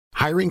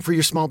Hiring for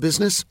your small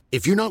business?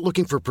 If you're not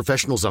looking for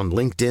professionals on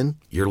LinkedIn,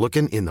 you're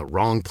looking in the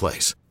wrong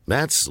place.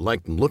 That's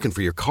like looking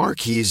for your car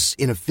keys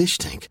in a fish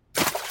tank.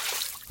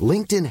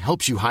 LinkedIn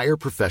helps you hire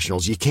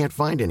professionals you can't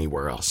find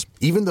anywhere else,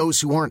 even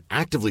those who aren't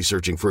actively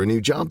searching for a new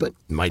job but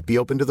might be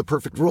open to the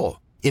perfect role.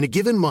 In a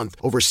given month,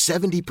 over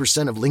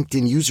 70% of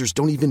LinkedIn users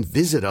don't even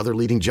visit other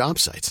leading job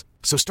sites.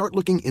 So start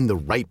looking in the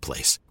right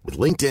place. With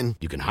LinkedIn,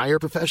 you can hire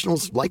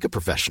professionals like a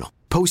professional.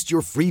 Post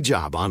your free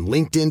job on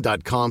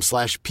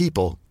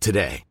linkedin.com/people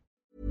today.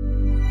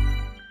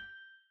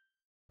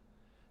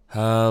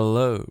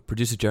 Hello,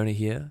 producer Jonah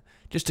here.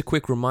 Just a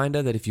quick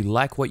reminder that if you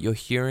like what you're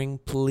hearing,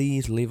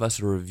 please leave us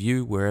a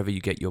review wherever you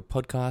get your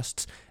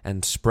podcasts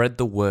and spread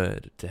the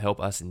word to help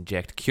us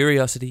inject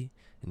curiosity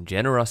and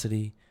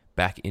generosity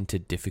back into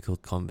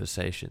difficult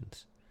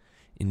conversations.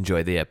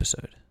 Enjoy the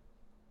episode.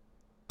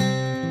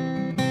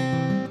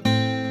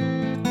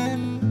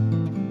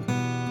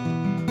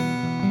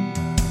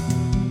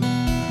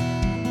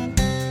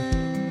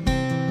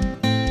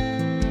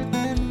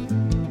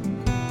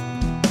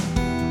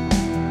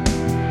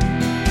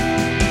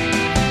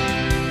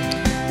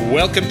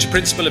 Welcome to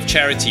Principle of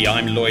Charity.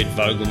 I'm Lloyd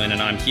Vogelman,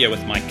 and I'm here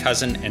with my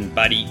cousin and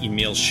buddy,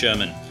 Emil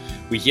Sherman.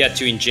 We're here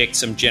to inject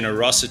some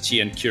generosity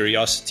and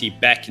curiosity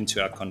back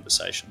into our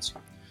conversations.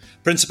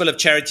 Principle of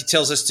Charity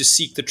tells us to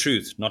seek the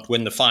truth, not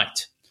win the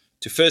fight.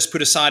 To first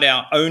put aside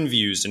our own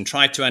views and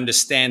try to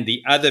understand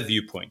the other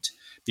viewpoint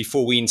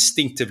before we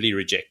instinctively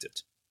reject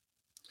it.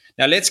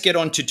 Now let's get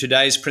on to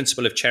today's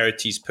Principle of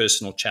Charity's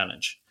personal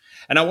challenge.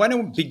 And I want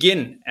to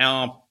begin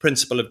our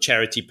Principle of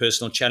Charity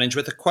personal challenge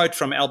with a quote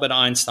from Albert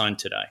Einstein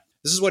today.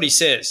 This is what he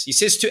says. He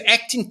says, "To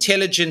act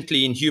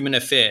intelligently in human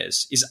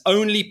affairs is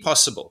only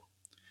possible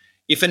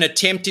if an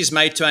attempt is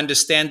made to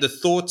understand the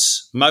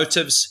thoughts,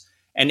 motives,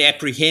 and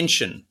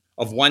apprehension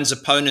of one's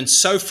opponents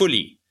so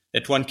fully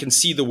that one can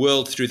see the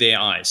world through their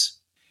eyes."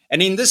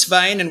 And in this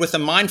vein, and with a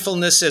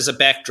mindfulness as a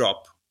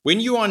backdrop, when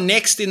you are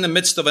next in the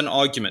midst of an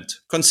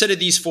argument, consider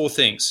these four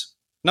things.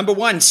 Number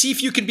one, see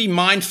if you can be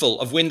mindful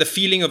of when the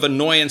feeling of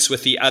annoyance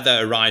with the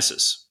other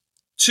arises.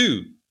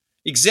 2,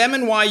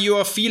 examine why you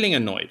are feeling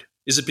annoyed.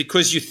 Is it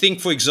because you think,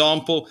 for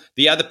example,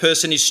 the other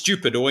person is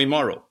stupid or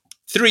immoral?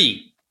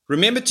 3,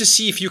 remember to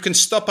see if you can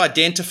stop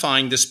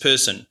identifying this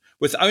person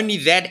with only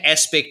that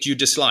aspect you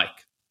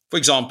dislike. For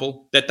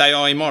example, that they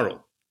are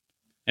immoral.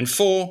 And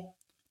 4,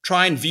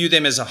 try and view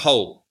them as a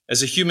whole,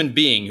 as a human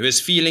being who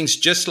has feelings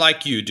just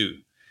like you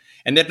do,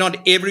 and that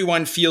not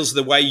everyone feels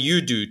the way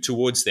you do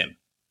towards them.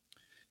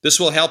 This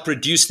will help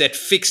reduce that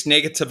fixed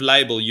negative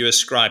label you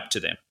ascribe to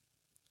them.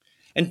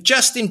 And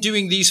just in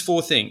doing these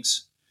 4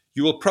 things,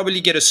 you will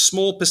probably get a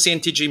small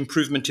percentage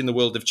improvement in the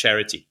world of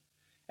charity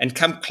and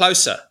come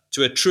closer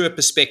to a truer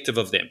perspective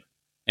of them.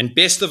 And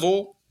best of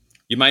all,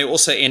 you may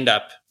also end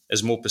up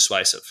as more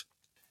persuasive.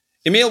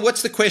 Emil,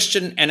 what's the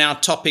question and our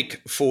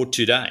topic for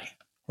today?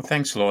 Well,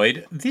 thanks,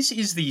 Lloyd. This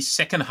is the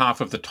second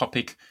half of the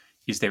topic,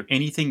 is there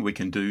anything we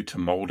can do to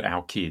mold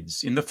our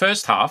kids? In the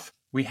first half,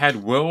 we had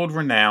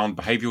world-renowned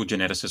behavioural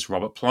geneticist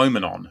Robert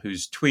Plomin on,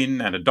 whose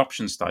twin and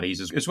adoption studies,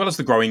 as well as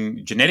the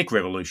growing genetic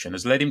revolution,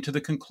 has led him to the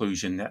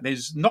conclusion that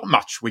there's not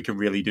much we can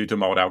really do to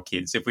mould our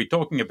kids if we're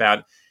talking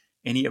about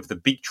any of the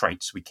big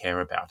traits we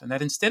care about, and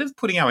that instead of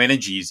putting our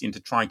energies into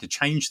trying to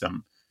change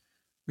them,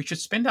 we should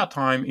spend our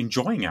time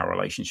enjoying our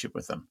relationship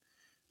with them.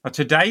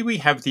 Today we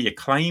have the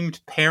acclaimed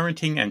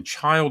parenting and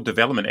child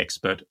development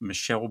expert,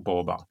 Michelle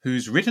Borba,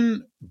 who's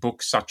written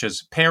books such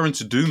as Parents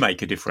Do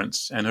Make a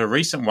Difference, and her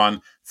recent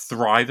one,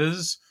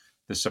 Thrivers,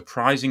 The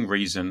Surprising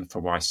Reason for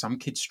Why Some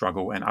Kids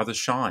Struggle and Others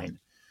Shine.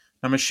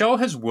 Now, Michelle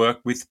has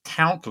worked with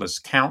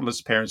countless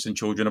parents and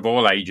children of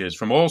all ages,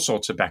 from all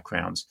sorts of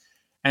backgrounds,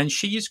 and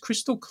she is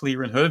crystal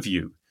clear in her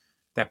view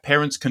that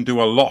parents can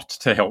do a lot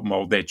to help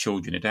mold their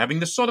children into having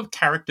the sort of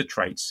character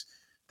traits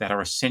that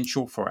are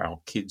essential for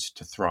our kids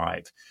to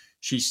thrive.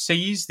 She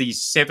sees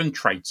these 7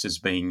 traits as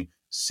being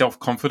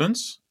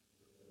self-confidence,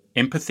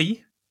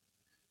 empathy,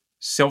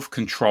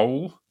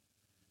 self-control,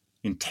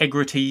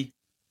 integrity,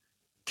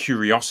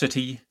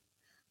 curiosity,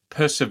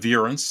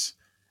 perseverance,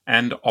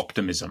 and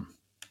optimism.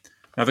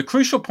 Now, the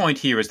crucial point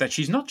here is that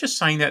she's not just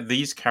saying that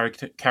these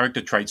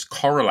character traits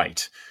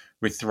correlate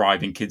with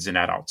thriving kids and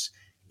adults.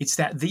 It's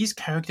that these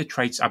character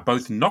traits are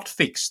both not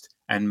fixed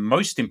and,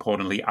 most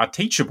importantly, are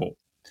teachable.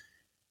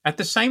 At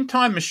the same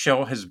time,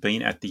 Michelle has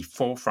been at the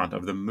forefront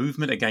of the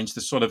movement against the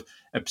sort of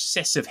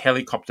obsessive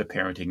helicopter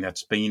parenting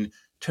that's been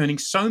turning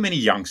so many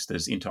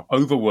youngsters into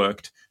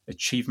overworked,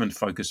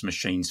 achievement-focused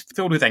machines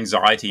filled with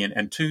anxiety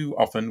and too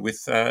often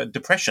with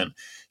depression.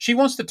 She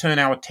wants to turn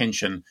our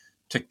attention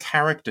to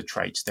character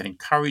traits that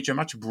encourage a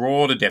much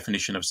broader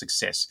definition of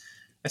success,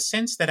 a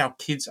sense that our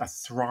kids are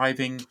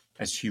thriving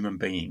as human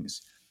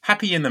beings,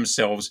 happy in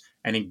themselves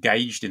and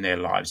engaged in their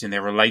lives, in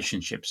their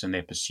relationships and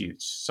their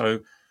pursuits.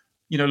 So,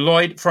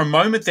 Lloyd, for a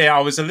moment there,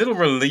 I was a little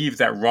relieved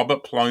that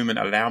Robert Plomin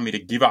allowed me to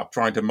give up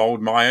trying to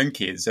mold my own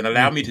kids and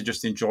allowed me to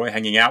just enjoy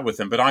hanging out with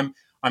them. But I'm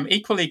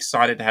equally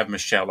excited to have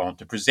Michelle on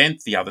to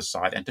present the other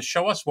side and to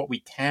show us what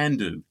we can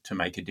do to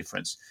make a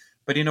difference.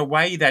 but in a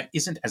way that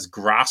isn't as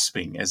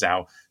grasping as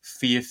our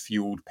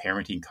fear-fueled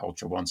parenting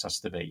culture wants us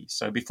to be.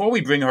 So before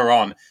we bring her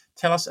on,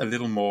 tell us a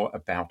little more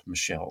about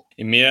Michelle.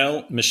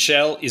 Emil,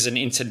 Michelle is an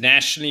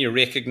internationally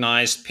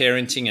recognized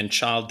parenting and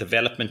child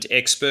development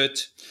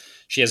expert.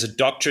 She has a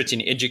doctorate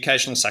in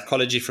educational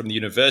psychology from the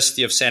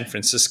University of San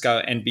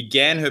Francisco and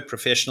began her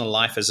professional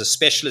life as a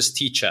specialist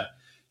teacher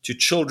to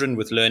children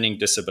with learning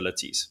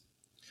disabilities.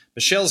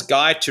 Michelle's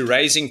guide to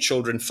raising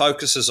children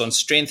focuses on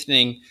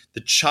strengthening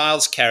the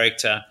child's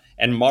character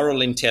and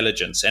moral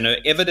intelligence, and her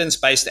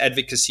evidence-based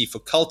advocacy for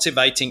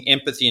cultivating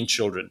empathy in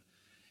children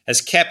has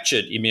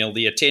captured, Emil,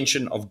 the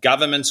attention of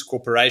governments,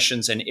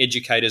 corporations, and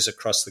educators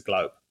across the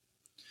globe.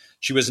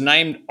 She was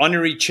named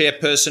honorary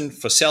chairperson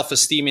for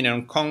self-esteem in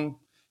Hong Kong,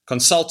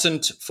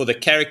 consultant for the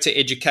character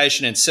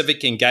education and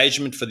civic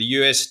engagement for the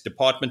U.S.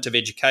 Department of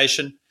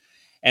Education,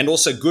 and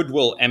also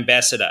Goodwill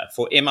Ambassador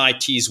for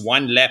MIT's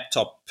One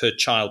Laptop Per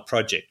Child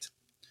project.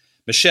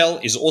 Michelle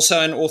is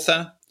also an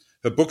author.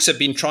 Her books have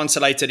been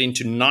translated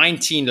into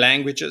 19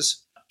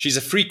 languages. She's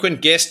a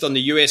frequent guest on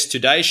the US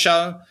Today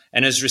Show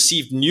and has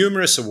received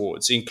numerous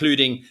awards,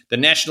 including the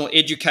National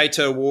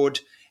Educator Award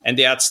and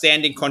the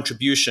Outstanding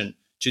Contribution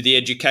to the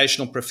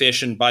Educational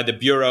Profession by the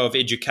Bureau of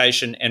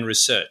Education and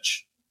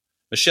Research.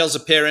 Michelle's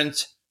a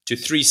parent to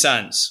 3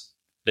 sons.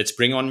 Let's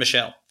bring on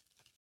Michelle.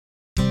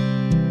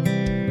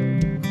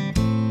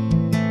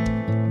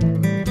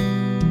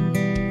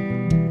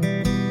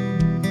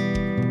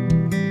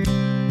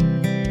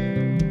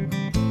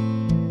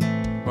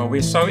 Well,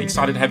 we're so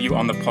excited to have you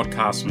on the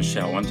podcast,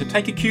 Michelle. And to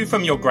take a cue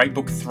from your great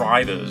book,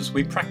 Thrivers,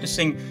 we're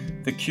practicing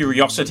the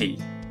curiosity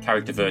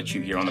character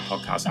virtue here on the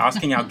podcast,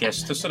 asking our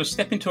guests to sort of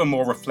step into a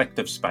more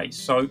reflective space.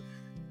 So,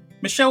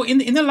 Michelle,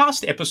 in the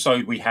last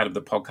episode we had of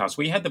the podcast,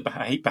 we had the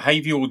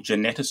behavioral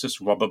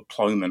geneticist Robert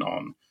Plomin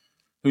on,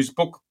 whose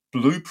book,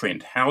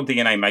 Blueprint, How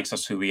DNA Makes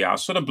Us Who We Are,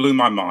 sort of blew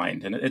my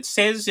mind. And it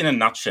says in a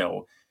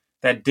nutshell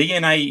that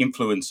DNA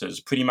influences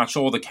pretty much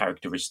all the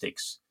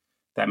characteristics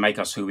that make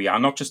us who we are,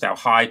 not just our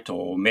height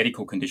or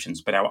medical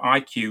conditions, but our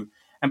IQ,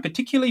 and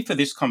particularly for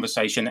this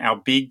conversation, our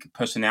big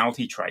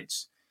personality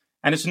traits.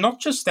 And it's not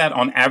just that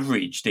on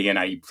average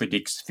DNA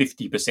predicts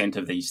 50%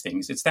 of these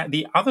things, it's that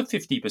the other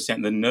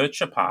 50%, the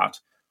nurture part,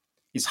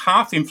 is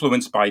half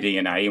influenced by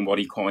DNA and what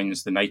he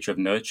coins the nature of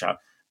nurture.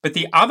 But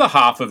the other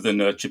half of the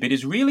nurture bit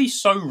is really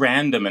so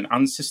random and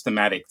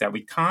unsystematic that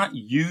we can't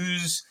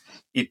use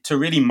it to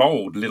really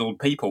mold little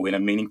people in a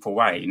meaningful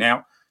way.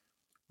 Now,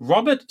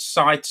 Robert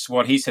cites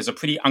what he says are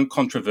pretty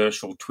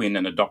uncontroversial twin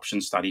and adoption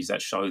studies that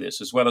show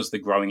this, as well as the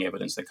growing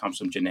evidence that comes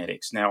from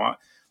genetics. Now,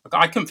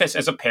 I confess,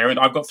 as a parent,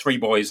 I've got 3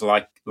 boys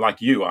like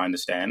you, I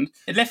understand.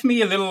 It left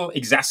me a little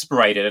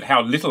exasperated at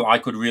how little I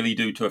could really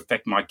do to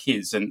affect my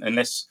kids, and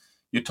unless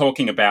you're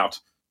talking about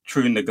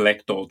true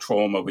neglect or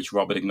trauma, which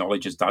Robert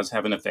acknowledges does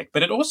have an effect.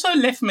 But it also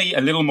left me a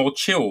little more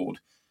chilled,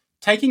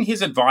 taking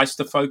his advice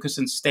to focus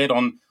instead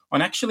on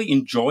actually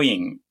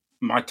enjoying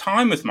my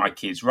time with my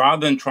kids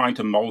rather than trying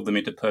to mold them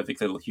into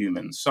perfect little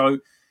humans. So,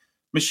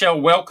 Michelle,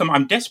 welcome.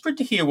 I'm desperate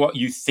to hear what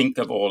you think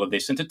of all of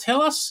this and to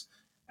tell us,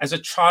 as a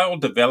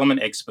child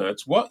development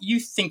experts, what you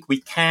think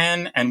we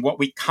can and what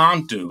we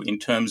can't do in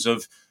terms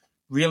of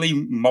really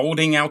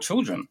molding our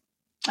children.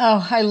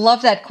 Oh, I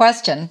love that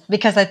question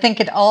because I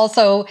think it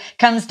also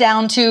comes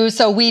down to,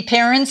 so we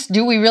parents,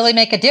 do we really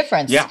make a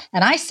difference? Yeah.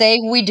 And I say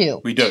we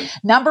do. We do.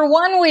 Number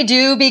one, we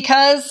do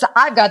because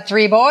I've got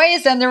 3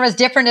 boys and they're as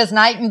different as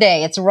night and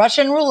day. It's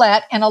Russian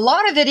roulette. And a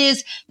lot of it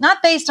is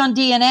not based on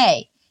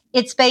DNA.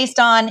 It's based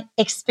on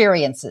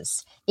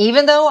experiences.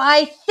 Even though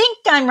I think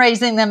I'm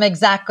raising them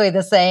exactly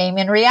the same,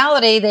 in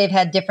reality, they've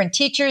had different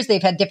teachers,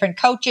 they've had different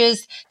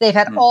coaches, they've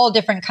had all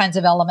different kinds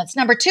of elements.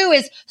 Number 2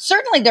 is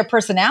certainly their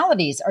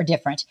personalities are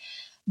different,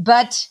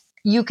 but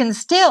you can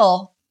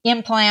still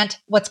implant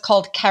what's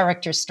called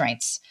character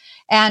strengths.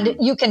 And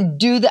you can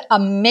do a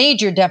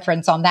major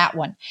difference on that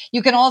one.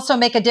 You can also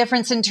make a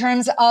difference in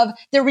terms of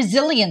their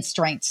resilience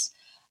strengths.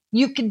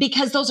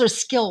 Because those are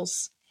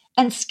skills.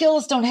 And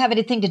skills don't have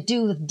anything to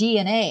do with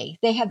DNA.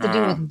 They have to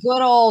do with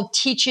good old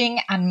teaching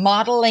and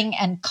modeling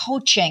and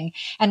coaching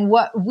and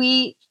what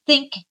we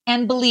think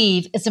and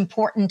believe is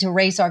important to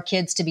raise our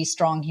kids to be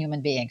strong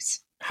human beings.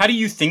 How do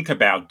you think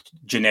about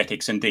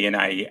genetics and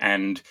DNA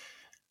and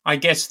I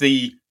guess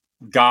the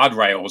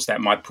guardrails that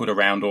might put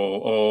around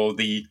or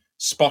the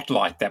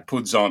spotlight that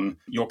puts on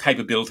your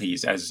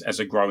capabilities as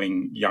a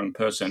growing young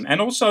person?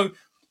 And also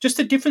just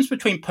the difference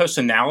between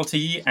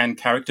personality and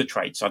character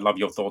traits, I'd love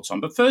your thoughts on.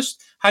 But first,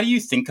 how do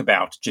you think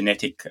about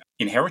genetic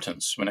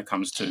inheritance when it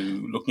comes to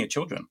looking at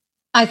children?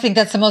 I think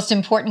that's the most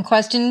important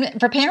question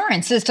for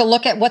parents is to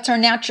look at what's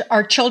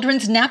our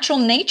children's natural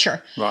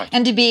nature, right,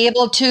 and to be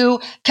able to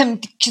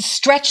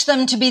stretch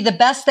them to be the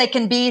best they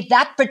can be,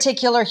 that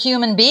particular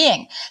human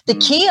being. The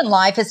key in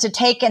life is to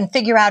take and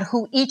figure out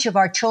who each of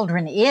our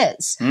children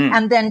is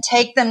and then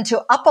take them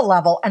to up a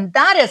level. And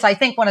that is, I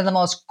think, one of the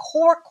most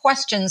core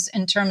questions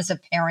in terms of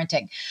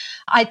parenting.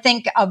 I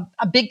think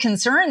a big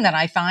concern that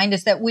I find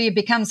is that we have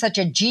become such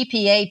a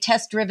GPA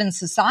test-driven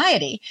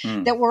society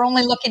that we're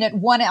only looking at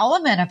one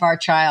element of our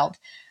child.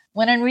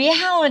 when in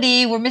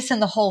reality, we're missing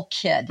the whole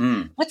kid.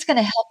 What's going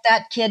to help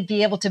that kid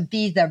be able to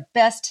be the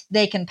best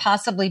they can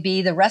possibly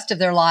be the rest of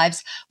their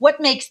lives? What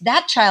makes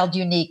that child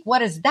unique?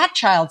 What is that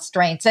child's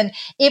strengths? And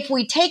if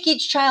we take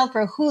each child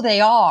for who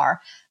they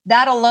are,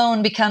 that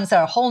alone becomes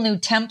a whole new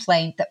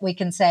template that we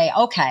can say,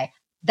 okay,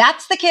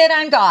 that's the kid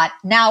I've got.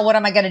 Now, what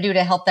am I going to do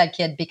to help that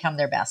kid become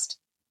their best?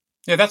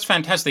 Yeah, that's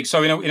fantastic.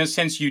 So, in a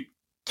sense, you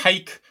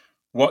take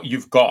what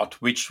you've got,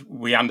 which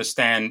we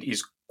understand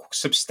is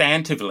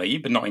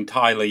substantively, but not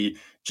entirely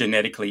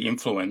genetically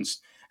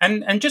influenced,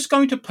 and just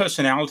going to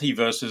personality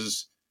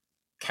versus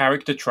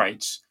character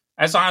traits.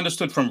 As I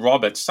understood from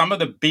Robert, some of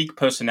the big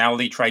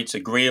personality traits,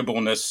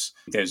 agreeableness,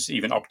 there's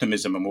even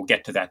optimism, and we'll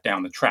get to that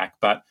down the track,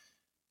 but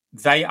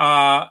they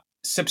are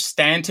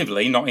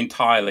substantively, not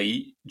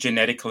entirely,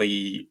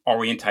 genetically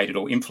orientated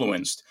or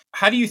influenced.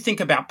 How do you think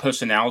about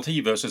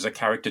personality versus a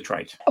character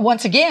trait?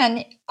 Once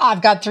again,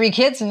 I've got 3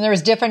 kids and they're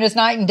as different as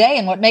night and day.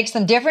 And what makes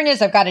them different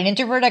is I've got an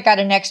introvert, I've got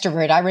an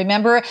extrovert. I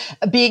remember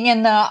being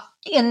in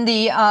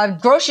the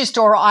grocery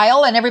store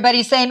aisle and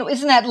everybody saying,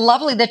 isn't that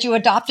lovely that you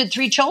adopted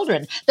 3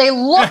 children? They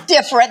look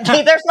different.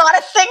 There's not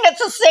a thing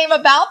that's the same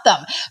about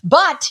them.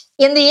 But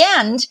in the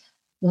end,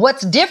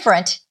 what's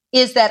different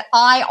is that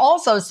I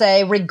also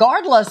say,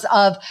 regardless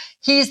of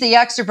he's the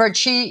extrovert,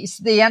 she's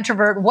the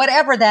introvert,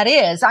 whatever that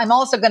is, I'm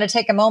also going to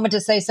take a moment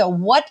to say, so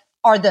what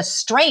are the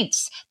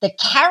strengths, the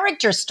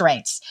character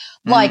strengths?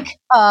 Like,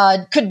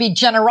 could be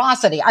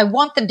generosity. I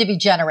want them to be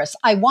generous.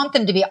 I want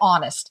them to be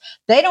honest.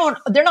 They're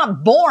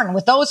not born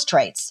with those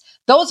traits.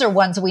 Those are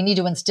ones we need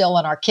to instill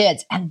in our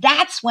kids. And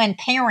that's when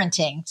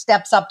parenting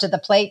steps up to the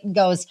plate and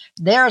goes,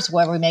 there's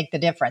where we make the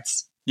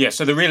difference. Yeah,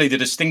 so the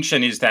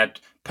distinction is that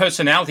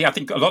personality, I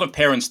think a lot of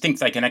parents think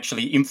they can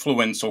actually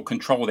influence or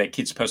control their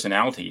kids'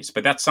 personalities,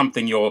 but that's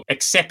something you're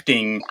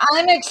accepting.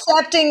 I'm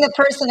accepting the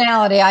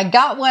personality. I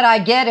got what I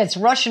get. It's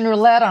Russian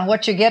roulette on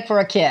what you get for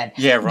a kid.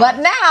 Yeah, right. But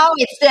now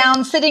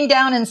it's sitting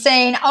down and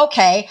saying,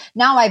 okay,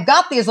 now I've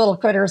got these little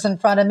critters in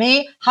front of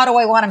me. How do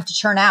I want them to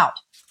turn out?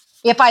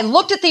 If I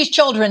looked at these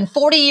children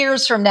 40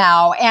 years from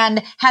now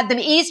and had them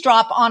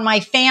eavesdrop on my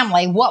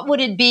family, what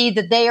would it be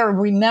that they are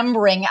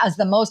remembering as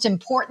the most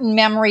important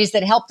memories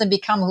that help them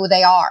become who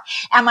they are?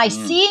 Am I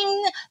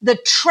seeing the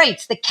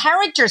traits, the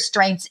character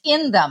strengths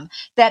in them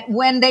that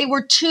when they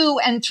were 2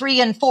 and 3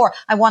 and 4,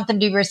 I want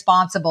them to be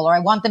responsible, or I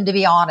want them to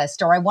be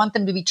honest, or I want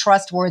them to be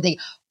trustworthy?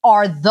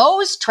 Are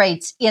those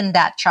traits in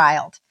that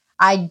child?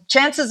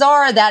 Chances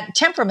are that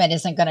temperament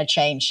isn't going to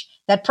change.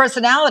 That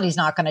personality is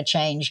not going to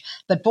change.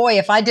 But boy,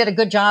 if I did a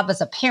good job as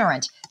a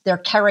parent, their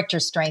character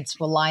strengths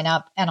will line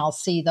up and I'll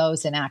see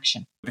those in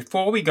action.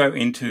 Before we go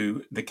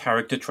into the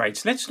character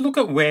traits, let's look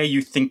at where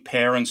you think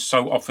parents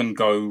so often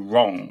go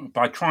wrong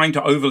by trying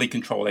to overly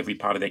control every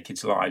part of their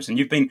kids' lives. And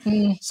you've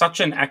been such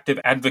an active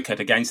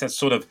advocate against that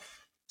sort of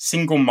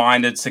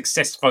single-minded,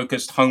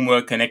 success-focused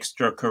homework and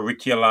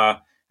extracurricular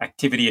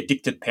activity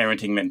addicted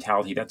parenting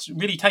mentality that's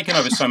really taken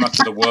over so much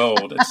of the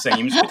world, it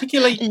seems,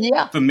 particularly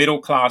for middle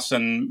class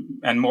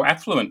and more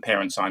affluent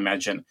parents, I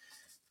imagine.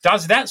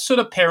 Does that sort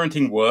of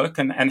parenting work,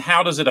 and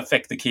how does it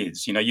affect the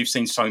kids? You know, you've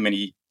seen so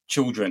many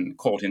children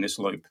caught in this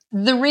loop.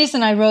 The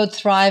reason I wrote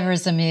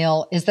Thrivers,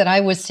 Emil, is that I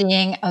was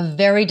seeing a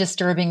very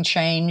disturbing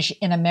change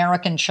in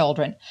American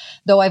children,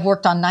 though I've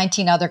worked on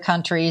 19 other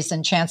countries,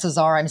 and chances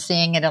are I'm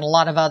seeing it in a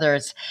lot of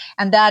others.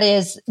 And that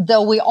is,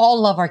 though we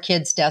all love our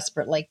kids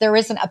desperately, there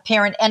isn't a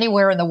parent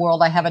anywhere in the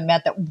world I haven't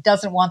met that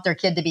doesn't want their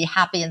kid to be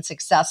happy and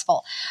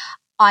successful.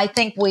 I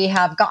think we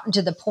have gotten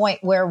to the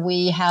point where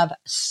we have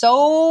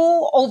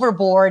so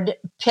overboard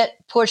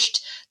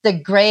pushed the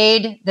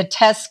grade, the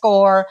test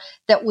score,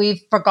 that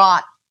we've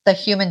forgot the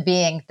human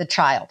being, the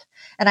child.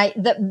 And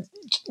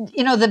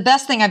the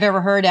best thing I've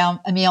ever heard,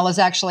 Emil, is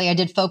actually I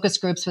did focus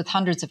groups with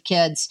hundreds of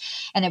kids,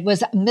 and it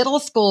was middle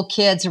school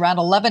kids around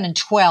 11 and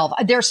 12.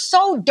 They're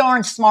so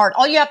darn smart.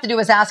 All you have to do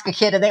is ask a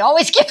kid, and they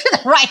always give you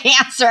the right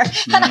answer.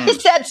 And I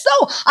said,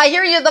 so I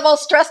hear you're the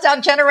most stressed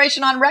out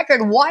generation on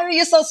record. Why are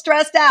you so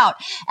stressed out?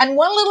 And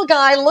one little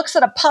guy looks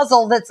at a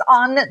puzzle that's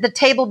on the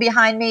table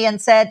behind me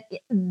and said,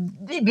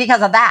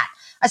 because of that.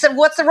 I said,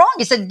 what's wrong?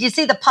 He said, do you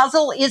see the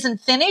puzzle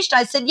isn't finished?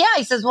 I said, yeah.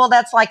 He says, well,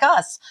 that's like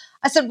us.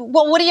 I said,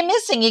 well, what are you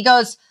missing? He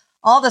goes,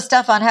 all the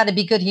stuff on how to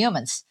be good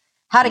humans,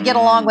 how to get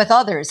along with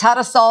others, how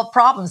to solve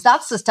problems.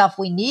 That's the stuff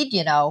we need,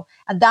 and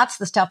that's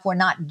the stuff we're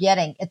not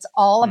getting. It's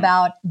all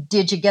about,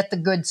 did you get the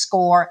good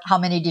score? How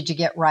many did you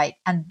get right?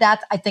 And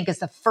that, I think, is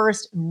the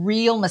first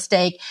real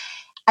mistake.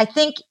 I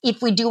think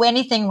if we do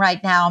anything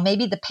right now,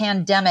 maybe the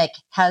pandemic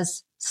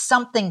has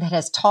something that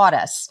has taught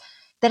us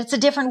that it's a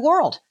different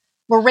world.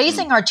 We're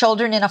raising our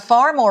children in a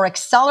far more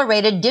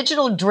accelerated,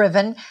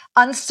 digital-driven,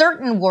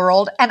 uncertain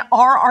world. And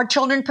are our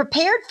children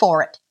prepared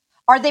for it?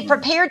 Are they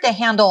prepared to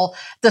handle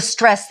the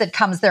stress that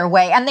comes their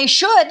way? And they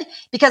should,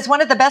 because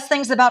one of the best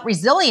things about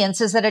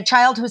resilience is that a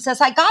child who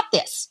says, I got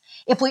this.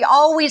 If we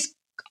always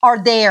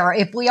are there,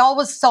 if we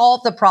always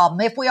solve the problem,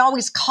 if we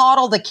always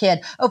coddle the kid,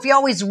 if we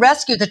always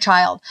rescue the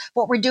child,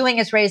 what we're doing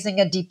is raising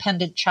a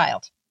dependent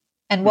child.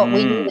 And what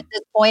we need at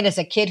this point is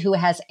a kid who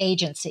has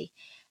agency.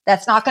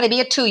 That's not going to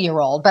be a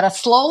 2-year-old, but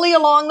slowly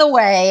along the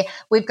way,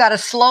 we've got to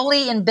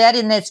slowly embed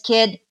in this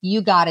kid,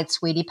 you got it,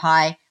 sweetie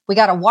pie. We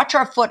got to watch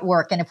our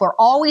footwork. And if we're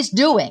always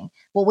doing,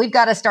 what we've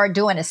got to start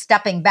doing is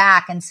stepping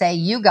back and say,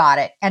 you got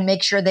it, and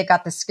make sure they've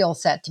got the skill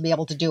set to be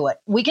able to do it.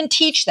 We can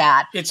teach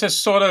that. It's a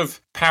sort of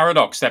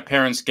paradox that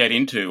parents get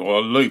into, or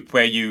a loop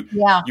where you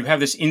have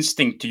this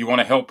instinct, you want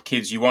to help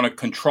kids, you want to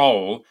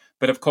control.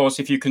 But of course,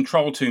 if you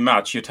control too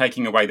much, you're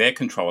taking away their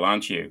control,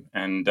 aren't you?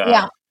 And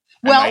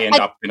they end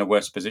up in a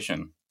worse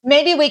position.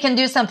 Maybe we can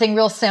do something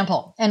real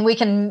simple, and we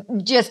can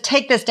just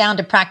take this down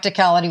to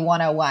practicality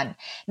 101.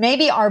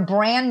 Maybe our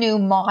brand new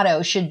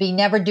motto should be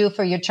never do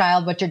for your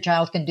child what your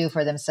child can do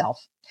for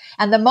themselves.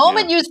 And the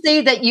moment you see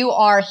that you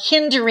are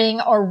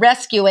hindering or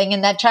rescuing,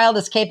 and that child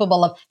is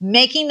capable of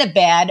making the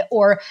bed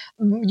or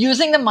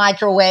using the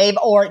microwave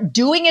or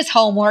doing his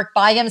homework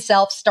by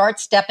himself, start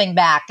stepping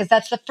back. Because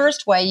that's the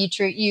first way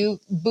you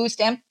boost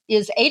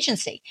his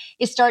agency,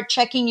 is start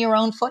checking your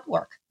own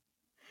footwork.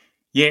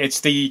 Yeah,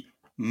 it's the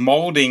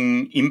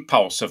molding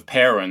impulse of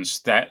parents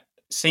that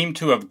seem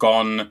to have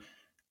gone,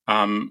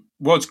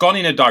 it's gone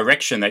in a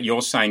direction that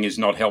you're saying is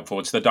not helpful.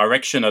 It's the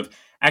direction of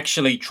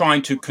actually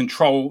trying to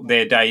control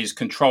their days,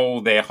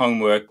 control their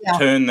homework,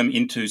 turn them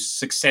into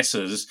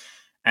successes,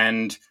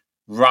 and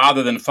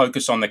rather than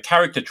focus on the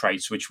character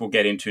traits, which we'll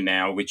get into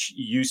now, which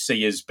you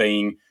see as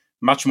being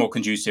much more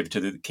conducive to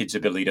the kid's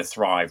ability to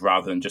thrive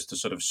rather than just to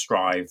sort of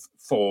strive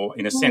for,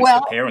 in a sense,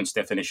 the parent's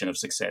definition of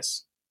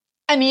success.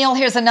 Emil,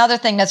 here's another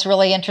thing that's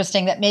really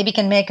interesting that maybe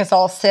can make us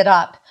all sit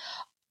up.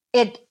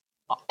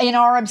 In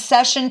our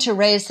obsession to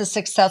raise a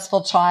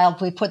successful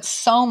child, we put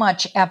so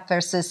much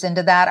emphasis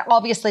into that,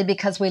 obviously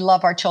because we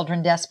love our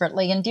children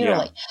desperately and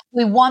dearly. Yeah.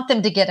 We want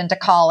them to get into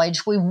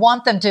college. We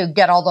want them to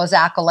get all those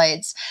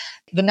accolades.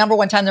 The number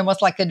one time they're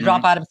most likely to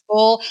drop out of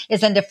school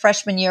is into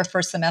freshman year,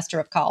 first semester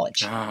of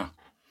college.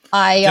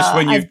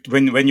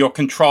 When your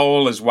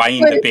control is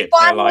waned a bit.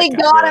 Finally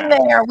got them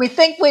there. We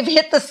think we've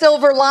hit the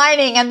silver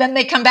lining, and then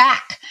they come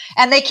back.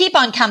 And they keep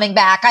on coming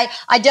back.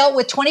 I dealt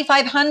with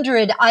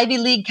 2,500 Ivy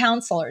League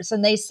counselors,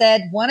 and they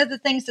said one of the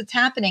things that's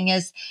happening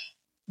is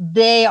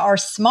they are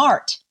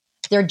smart.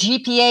 Their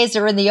GPAs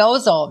are in the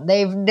ozone.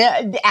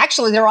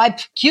 Actually, their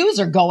IQs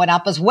are going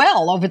up as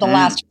well over the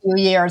last few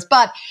years.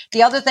 But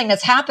the other thing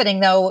that's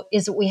happening, though,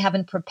 is that we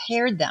haven't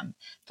prepared them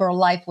for a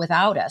life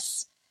without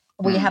us.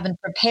 We haven't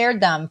prepared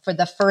them for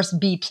the first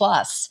B+.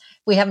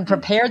 We haven't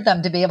prepared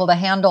them to be able to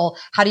handle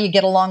how do you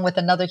get along with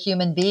another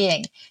human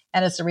being.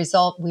 And as a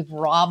result, we've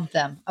robbed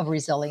them of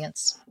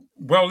resilience.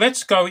 Well,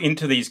 let's go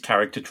into these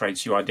character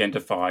traits you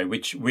identify,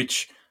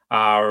 which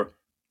are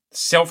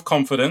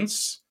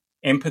self-confidence,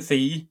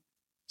 empathy,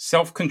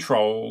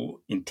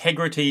 self-control,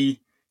 integrity,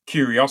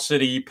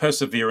 curiosity,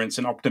 perseverance,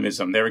 and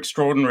optimism. They're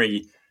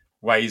extraordinary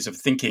ways of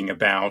thinking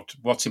about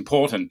what's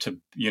important to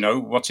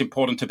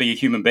be a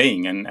human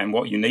being and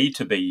what you need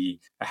to be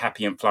a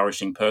happy and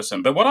flourishing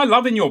person. But what I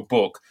love in your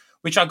book,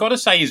 which I got to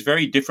say is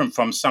very different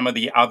from some of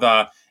the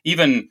other,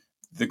 even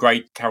the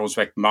great Carol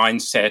Dweck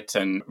mindset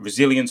and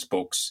resilience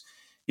books,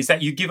 is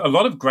that you give a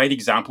lot of great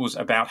examples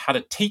about how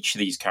to teach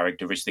these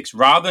characteristics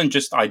rather than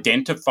just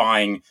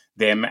identifying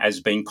them as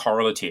being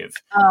correlative.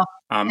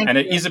 And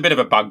it is a bit of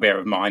a bugbear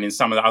of mine in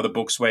some of the other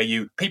books where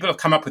people have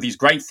come up with these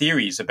great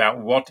theories about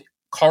what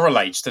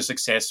correlates to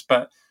success,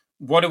 but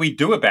what do we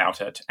do about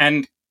it?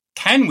 And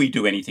can we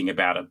do anything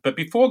about it? But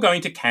before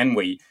going to can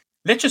we,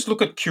 let's just look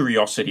at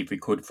curiosity, if we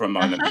could, for a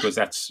moment, because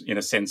that's, in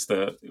a sense,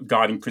 the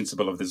guiding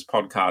principle of this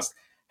podcast.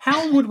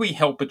 How would we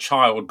help a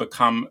child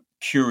become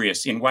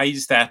curious in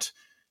ways that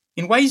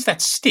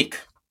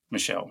stick,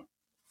 Michelle?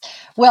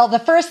 Well, the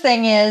first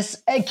thing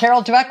is,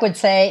 Carol Dweck would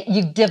say,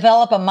 you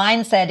develop a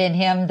mindset in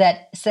him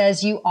that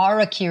says you are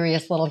a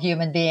curious little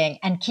human being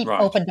and keep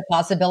open to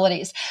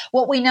possibilities.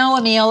 What we know,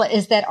 Emil,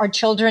 is that our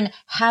children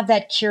have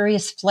that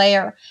curious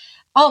flair.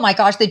 Oh my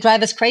gosh, they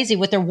drive us crazy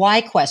with their why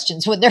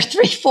questions when they're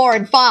 3, 4,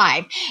 and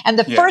 5. And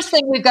the first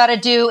thing we've got to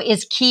do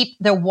is keep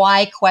the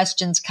why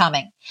questions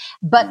coming.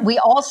 But we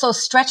also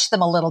stretch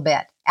them a little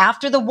bit.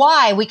 After the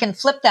why, we can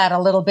flip that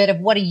a little bit of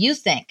what do you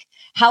think?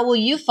 How will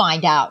you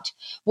find out?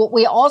 What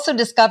we also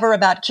discover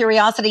about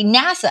curiosity,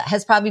 NASA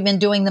has probably been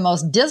doing the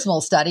most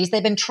dismal studies.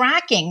 They've been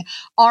tracking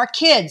our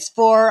kids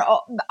for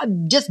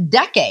just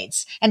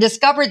decades and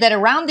discovered that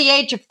around the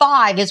age of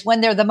 5 is when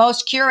they're the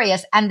most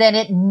curious, and then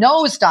it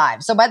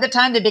nosedives. So by the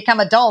time they become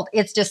adult,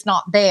 it's just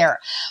not there.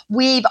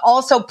 We've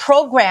also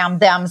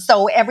programmed them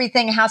so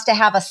everything has to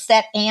have a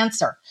set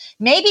answer.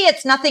 Maybe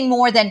it's nothing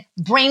more than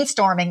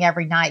brainstorming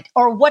every night,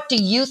 or what do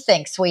you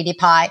think, sweetie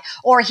pie?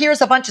 Or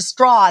here's a bunch of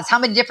straws. How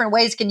many different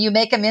ways can you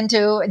make them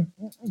into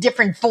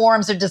different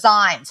forms or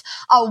designs?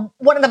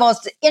 One of the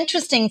most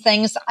interesting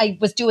things, I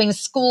was doing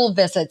school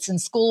visits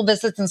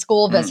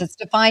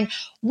to find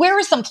where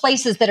are some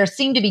places that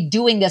seem to be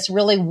doing this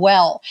really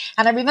well.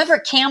 And I remember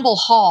Campbell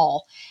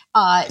Hall,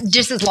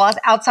 just as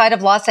outside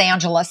of Los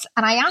Angeles.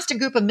 And I asked a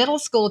group of middle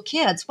school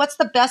kids, what's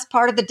the best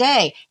part of the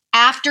day?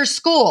 After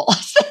school.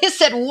 So he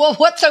said, well,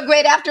 what's so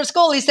great after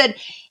school? He said,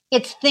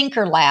 it's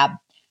Thinker Lab.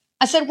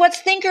 I said, what's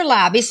Thinker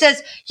Lab? He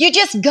says, you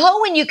just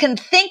go and you can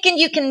think and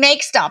you can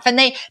make stuff. And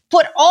they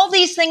put all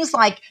these things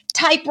like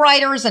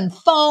typewriters and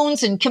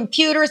phones and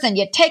computers, and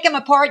you take them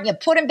apart and you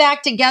put them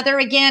back together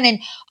again. And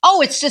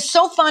it's just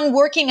so fun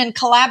working and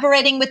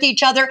collaborating with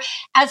each other.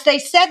 As they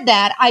said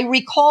that, I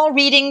recall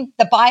reading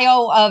the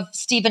bio of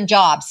Stephen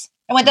Jobs.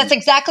 And that's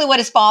exactly what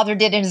his father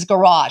did in his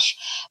garage.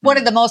 One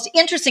of the most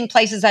interesting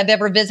places I've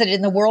ever visited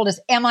in the world is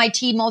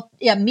MIT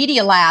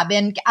Media Lab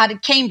out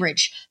of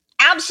Cambridge.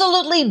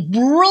 Absolutely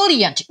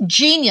brilliant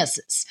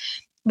geniuses.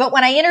 But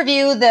when I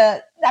interview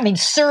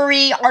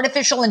Surrey,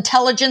 artificial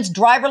intelligence,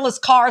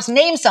 driverless cars,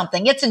 name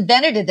something, it's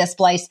invented at this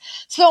place.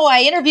 So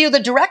I interview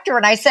the director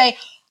and I say,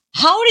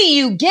 how do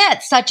you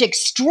get such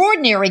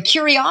extraordinary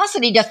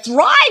curiosity to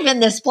thrive in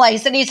this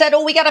place? And he said,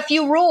 we got a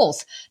few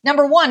rules.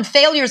 Number one,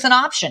 failure is an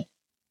option.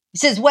 He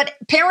says what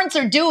parents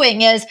are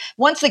doing is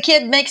once the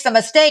kid makes a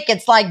mistake,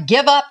 it's like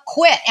give up,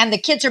 quit. And the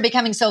kids are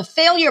becoming so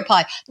failure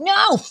pie.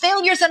 No,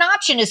 failure's an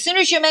option. As soon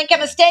as you make a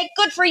mistake,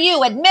 good for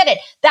you. Admit it.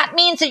 That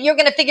means that you're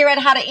going to figure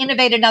out how to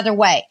innovate another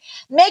way.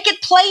 Make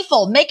it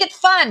playful, make it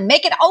fun,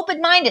 make it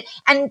open-minded,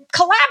 and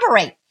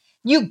collaborate.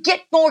 You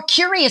get more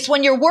curious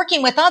when you're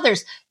working with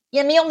others.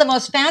 Emil, the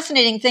most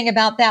fascinating thing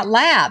about that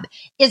lab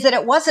is that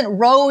it wasn't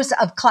rows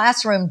of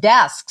classroom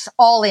desks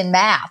all in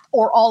math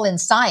or all in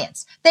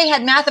science. They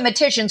had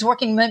mathematicians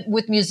working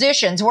with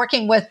musicians,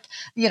 working with,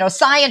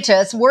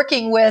 scientists,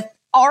 working with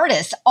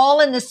artists, all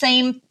in the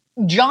same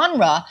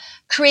genre,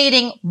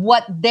 creating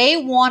what they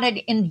wanted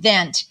to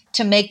invent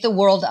to make the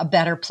world a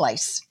better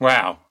place.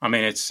 Wow. I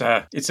mean, it's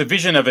a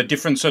vision of a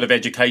different sort of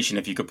education,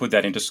 if you could put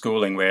that into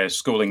schooling, where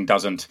schooling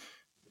doesn't,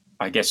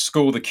 I guess,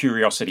 school the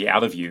curiosity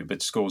out of you,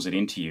 but schools it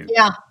into you.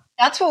 Yeah,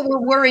 that's what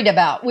we're worried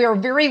about. We're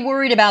very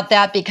worried about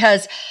that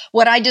because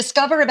what I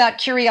discover about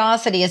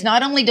curiosity is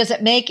not only does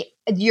it make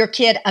your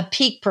kid a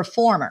peak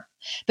performer,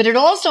 but it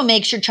also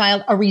makes your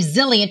child a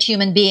resilient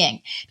human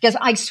being. Because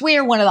I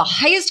swear one of the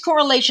highest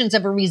correlations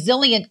of a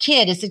resilient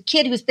kid is a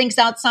kid who thinks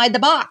outside the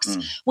box.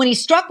 When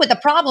he's struck with a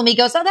problem, he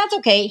goes, that's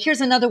okay.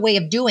 Here's another way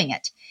of doing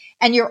it.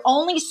 And you're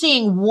only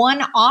seeing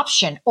one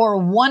option or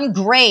one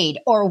grade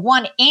or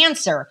one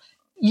answer.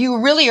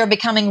 You really are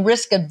becoming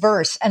risk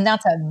adverse, and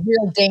that's a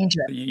real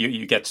danger.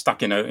 You get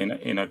stuck in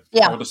a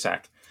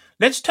cul-de-sac.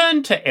 Let's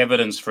turn to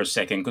evidence for a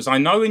second, because I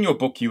know in your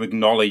book you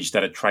acknowledge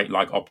that a trait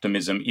like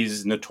optimism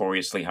is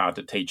notoriously hard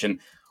to teach. And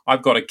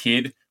I've got a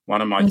kid,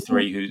 one of my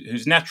three,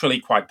 who's naturally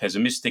quite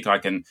pessimistic. I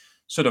can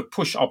sort of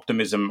push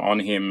optimism on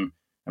him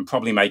and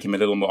probably make him a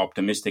little more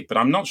optimistic, but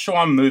I'm not sure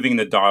I'm moving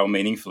the dial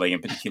meaningfully,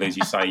 and particularly, as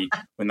you say,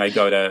 when they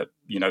go to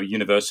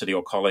university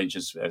or college,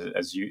 as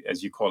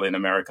you call it in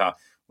America,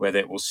 where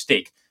that will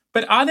stick.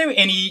 But are there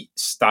any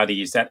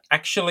studies that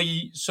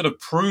actually sort of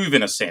prove,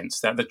 in a sense,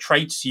 that the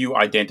traits you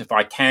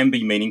identify can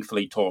be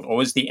meaningfully taught?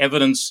 Or is the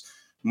evidence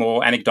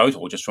more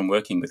anecdotal just from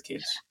working with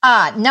kids?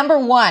 Number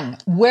one,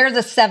 where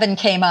the 7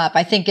 came up,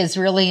 I think is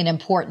really an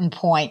important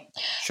point.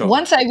 Sure.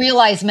 Once I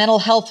realized mental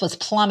health was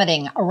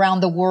plummeting around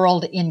the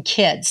world in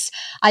kids,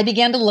 I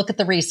began to look at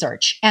the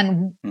research.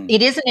 And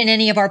it isn't in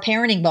any of our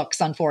parenting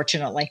books,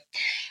 unfortunately.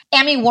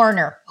 Amy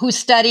Werner, who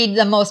studied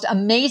the most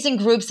amazing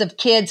groups of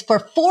kids for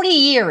 40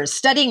 years,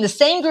 studying the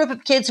same group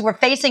of kids who were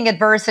facing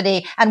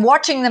adversity and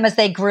watching them as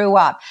they grew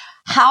up.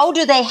 How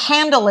do they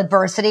handle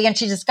adversity? And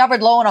she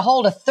discovered, lo and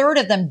behold, a third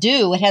of them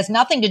do. It has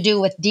nothing to do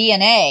with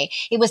DNA.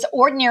 It was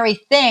ordinary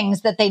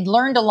things that they'd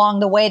learned along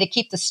the way to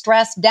keep the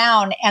stress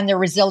down and their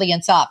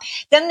resilience up.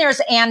 Then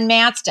there's Ann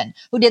Matston,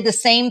 who did the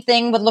same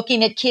thing with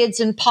looking at kids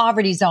in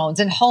poverty zones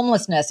and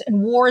homelessness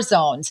and war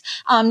zones.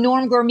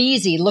 Norm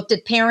Gormese looked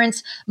at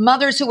parents,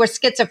 mothers who were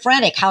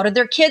schizophrenic. How did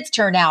their kids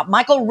turn out?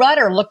 Michael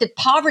Rudder looked at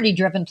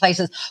poverty-driven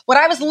places. What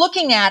I was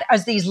looking at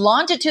is these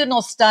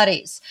longitudinal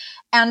studies.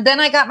 And then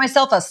I got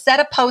myself a set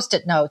of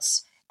Post-it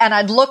notes and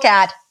I'd look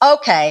at,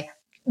 okay,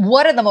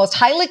 what are the most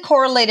highly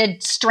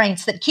correlated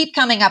strengths that keep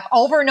coming up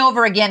over and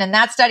over again in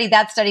that study,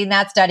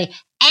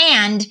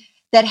 and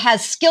that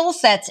has skill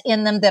sets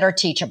in them that are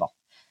teachable.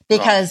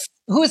 Because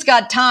who's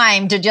got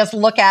time to just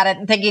look at it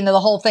and thinking that the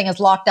whole thing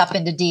is locked up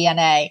into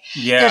DNA?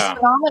 Yeah. There's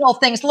phenomenal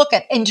things. Look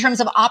at in terms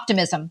of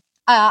optimism.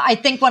 I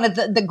think one of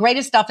the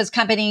greatest stuff is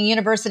coming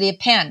University of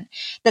Penn,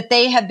 that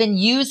they have been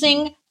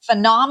using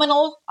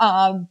phenomenal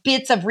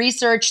bits of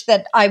research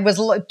that I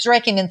was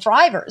tracking in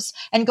Thrivers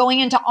and going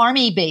into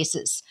Army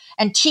bases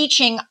and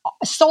teaching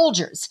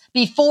soldiers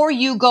before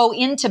you go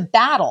into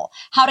battle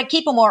how to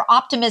keep a more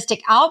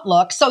optimistic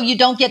outlook so you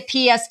don't get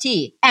PST.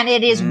 And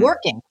it is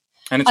working.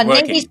 And it's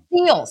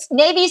working.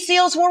 Navy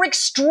SEALs were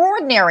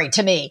extraordinary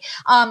to me.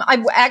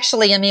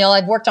 Emil,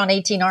 I've worked on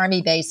 18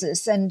 Army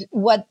bases. And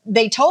what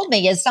they told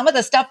me is some of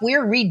the stuff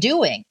we're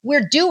doing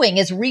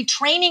is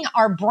retraining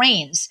our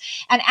brains.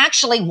 And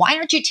actually, why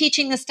aren't you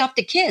teaching this stuff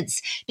to kids?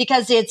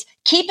 Because it's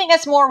keeping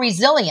us more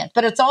resilient,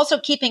 but it's also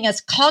keeping us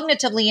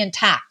cognitively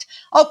intact.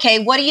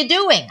 Okay, what are you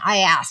doing? I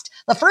asked.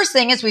 The first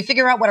thing is we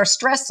figure out what our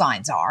stress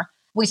signs are.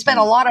 We spend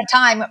a lot of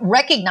time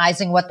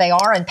recognizing what they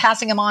are and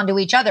passing them on to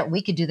each other.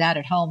 We could do that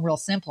at home real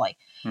simply.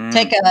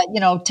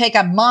 Take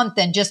a month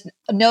and just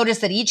notice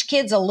that each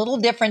kid's a little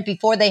different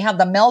before they have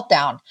the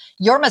meltdown.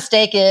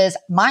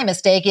 My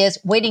mistake is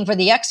waiting for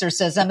the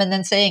exorcism and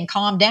then saying,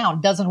 calm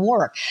down. Doesn't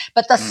work.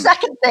 But the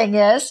second thing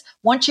is,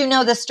 once you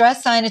know the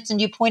stress signs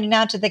and you point it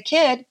out to the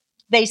kid,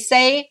 they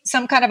say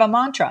some kind of a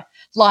mantra,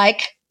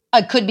 like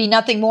it could be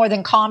nothing more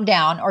than calm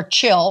down or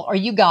chill or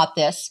you got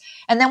this.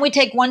 And then we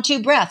take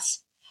 1-2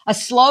 breaths. A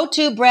slow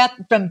 2 breath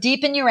from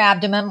deep in your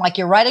abdomen, like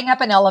you're riding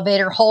up an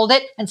elevator, hold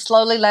it and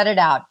slowly let it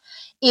out.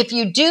 If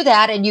you do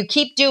that and you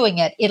keep doing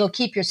it, it'll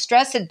keep your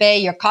stress at bay,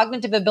 your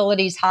cognitive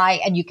abilities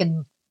high, and you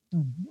can,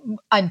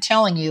 I'm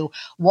telling you,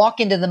 walk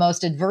into the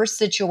most adverse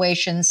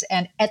situations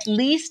and at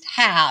least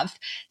have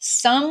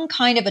some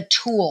kind of a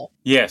tool.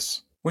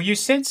 Yes. Well, you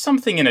said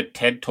something in a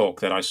TED talk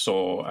that I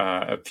saw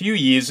a few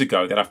years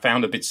ago that I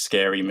found a bit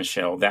scary,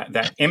 Michelle,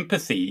 that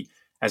empathy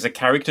as a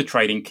character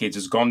trait in kids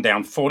has gone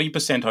down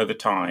 40% over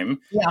time.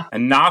 Yeah.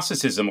 And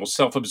narcissism or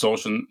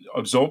self-absorption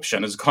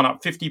has gone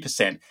up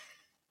 50%.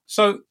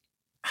 So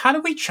how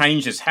do we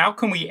change this? How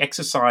can we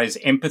exercise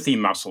empathy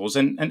muscles?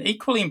 And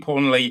equally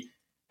importantly,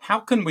 how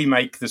can we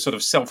make the sort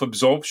of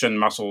self-absorption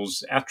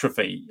muscles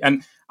atrophy?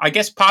 And I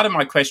guess part of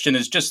my question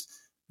is just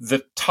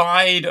the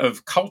tide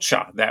of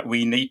culture that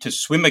we need to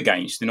swim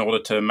against in order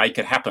to make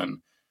it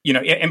happen. You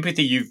know,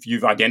 empathy,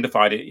 you've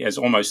identified it as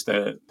almost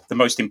the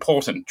most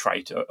important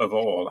trait of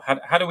all.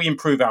 How do we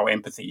improve our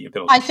empathy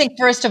ability? I think,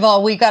 first of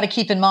all, we got to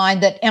keep in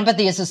mind that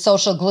empathy is a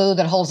social glue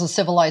that holds a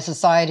civilized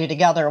society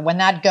together. When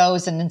that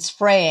goes and it's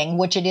fraying,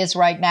 which it is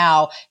right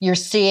now, you're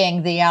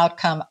seeing the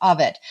outcome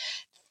of it.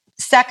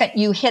 Second,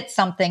 you hit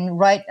something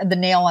right, the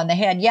nail on the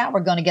head. Yeah,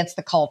 we're going against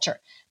the culture.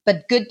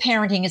 But good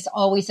parenting is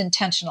always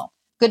intentional.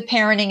 Good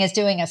parenting is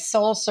doing a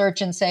soul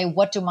search and say,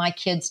 what do my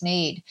kids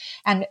need?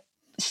 And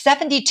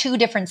 72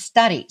 different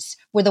studies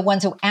were the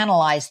ones who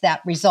analyzed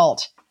that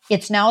result.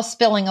 It's now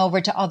spilling over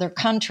to other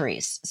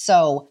countries.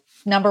 So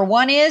number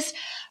one is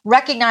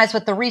recognize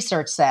what the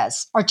research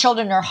says. Our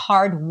children are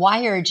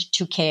hardwired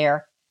to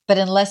care, but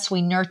unless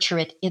we nurture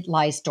it, it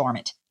lies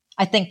dormant.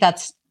 I think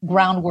that's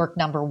groundwork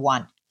number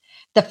one.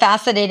 The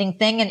fascinating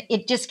thing, and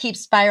it just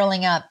keeps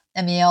spiraling up,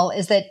 Emil,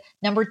 is that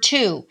number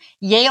two,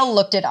 Yale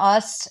looked at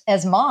us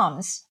as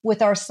moms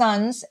with our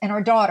sons and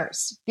our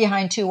daughters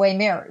behind two-way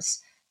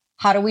mirrors.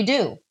 How do we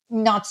do?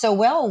 Not so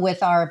well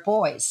with our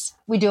boys.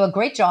 We do a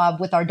great job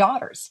with our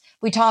daughters.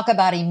 We talk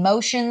about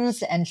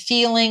emotions and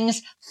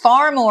feelings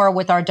far more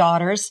with our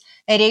daughters.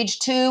 At age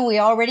 2, we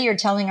already are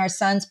telling our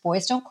sons,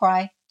 boys, don't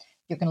cry.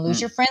 You're going to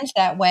lose your friends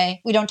that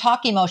way. We don't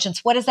talk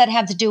emotions. What does that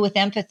have to do with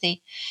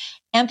empathy?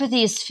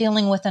 Empathy is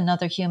feeling with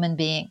another human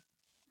being.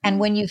 And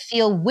when you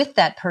feel with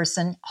that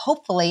person,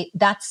 hopefully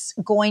that's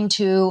going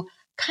to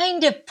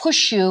kind of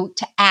push you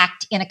to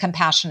act in a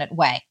compassionate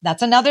way.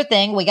 That's another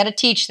thing. We got to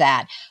teach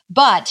that.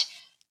 But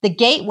the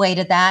gateway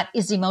to that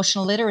is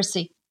emotional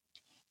literacy.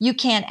 You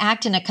can't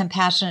act in a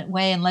compassionate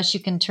way unless you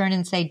can turn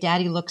and say,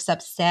 Daddy looks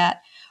upset,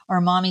 or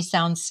Mommy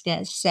sounds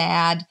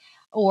sad,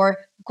 or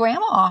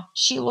Grandma,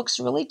 she looks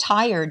really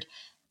tired.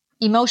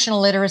 Emotional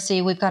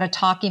literacy, we've got to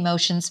talk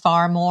emotions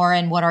far more.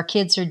 And what our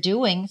kids are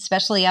doing,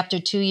 especially after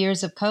 2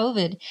 years of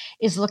COVID,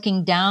 is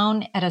looking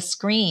down at a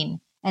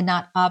screen and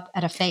not up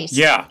at a face.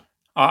 Yeah.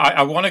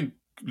 I want to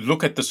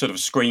look at the sort of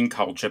screen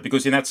culture,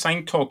 because in that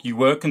same talk, you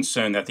were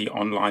concerned that the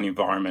online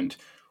environment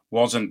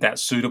wasn't that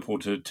suitable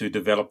to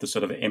develop the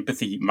sort of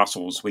empathy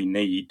muscles we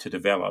need to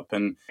develop.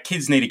 And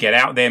kids need to get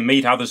out there,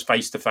 meet others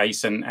face to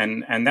face,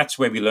 and that's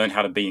where we learn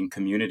how to be in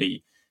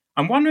community.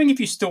 I'm wondering if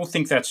you still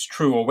think that's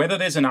true, or whether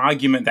there's an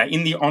argument that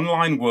in the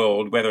online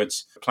world, whether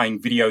it's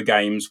playing video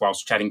games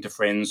whilst chatting to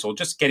friends or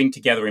just getting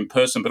together in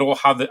person, but all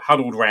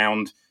huddled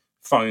around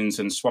phones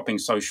and swapping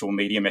social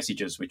media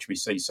messages, which we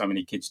see so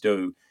many kids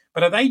do.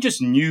 But are they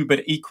just new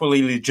but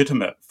equally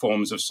legitimate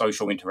forms of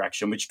social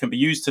interaction, which can be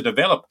used to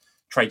develop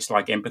traits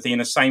like empathy in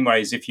the same way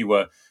as if you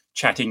were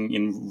chatting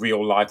in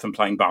real life and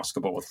playing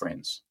basketball with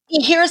friends?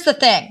 Here's the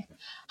thing.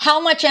 How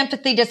much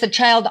empathy does a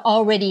child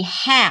already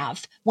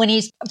have when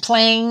he's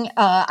playing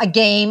a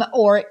game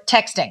or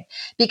texting?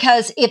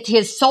 Because if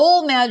his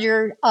sole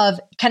measure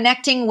of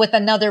connecting with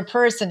another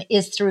person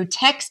is through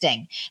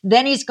texting,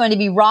 then he's going to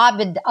be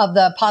robbed of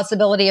the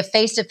possibility of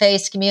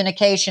face-to-face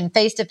communication,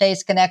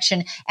 face-to-face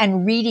connection,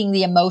 and reading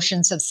the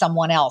emotions of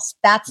someone else.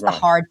 That's right. The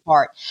hard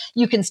part.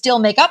 You can still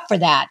make up for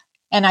that.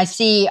 And I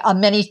see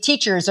many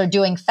teachers are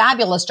doing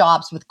fabulous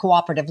jobs with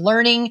cooperative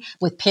learning,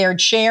 with paired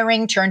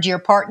sharing, turn to your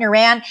partner,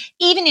 and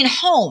even in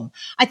home.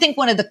 I think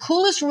one of the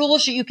coolest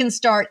rules that you can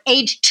start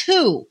age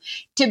 2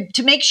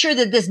 to make sure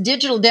that this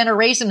digital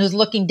generation who's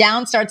looking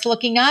down starts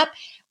looking up.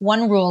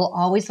 One rule,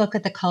 always look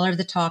at the color of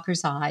the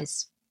talker's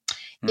eyes.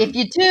 If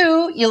you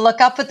do, you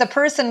look up at the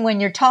person when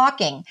you're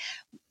talking.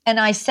 And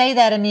I say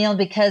that, Emil,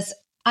 because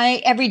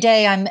every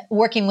day I'm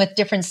working with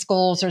different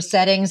schools or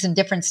settings in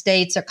different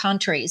states or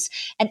countries,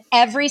 and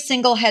every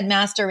single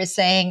headmaster is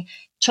saying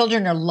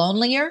children are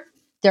lonelier.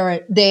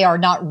 They are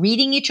not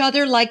reading each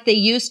other like they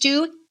used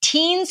to.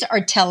 Teens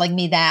are telling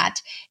me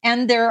that,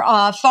 and they're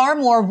far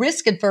more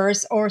risk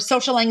adverse, or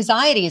social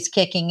anxiety is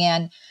kicking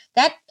in.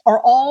 That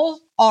are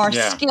all are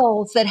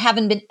skills that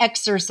haven't been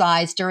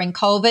exercised during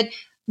COVID.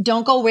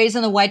 Don't go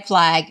raising the white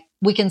flag.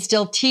 We can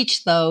still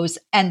teach those.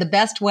 And the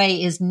best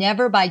way is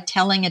never by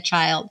telling a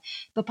child,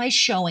 but by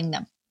showing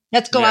them.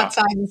 Let's go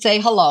outside and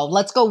say hello.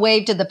 Let's go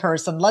wave to the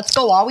person. Let's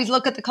go always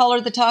look at the color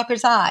of the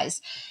talker's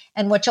eyes.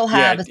 And what you'll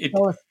have is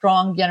still a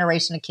strong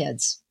generation of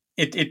kids.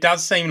 It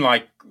does seem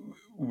like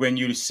when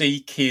you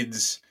see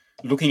kids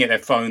looking at their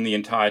phone the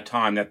entire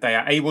time, that they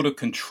are able to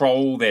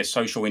control their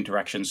social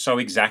interactions so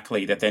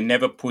exactly that they're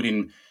never put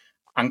in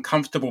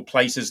uncomfortable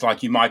places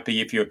like you might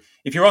be if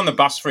you're on the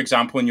bus, for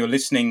example, and you're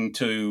listening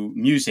to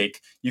music.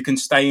 You can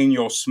stay in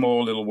your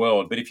small little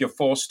world. But if you're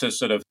forced to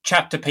sort of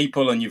chat to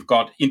people and you've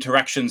got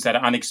interactions that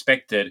are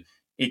unexpected,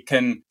 it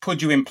can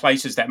put you in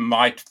places that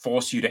might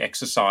force you to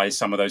exercise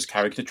some of those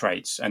character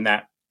traits. And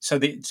that so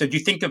do you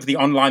think of the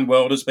online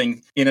world as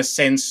being, in a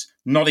sense,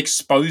 not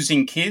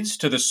exposing kids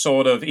to the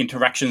sort of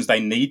interactions they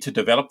need to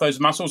develop those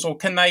muscles, or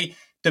can they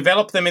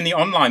develop them in the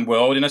online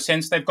world? In a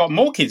sense, they've got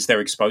more kids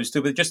they're exposed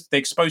to, but just they're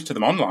exposed to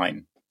them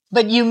online.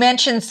 But you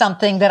mentioned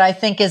something that I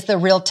think is the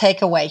real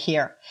takeaway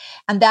here.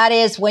 And that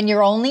is when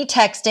you're only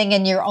texting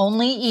and you're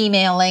only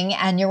emailing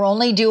and you're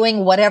only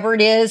doing whatever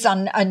it is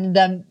on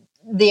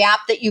the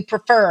app that you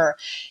prefer,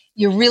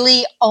 you're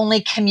really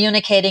only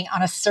communicating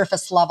on a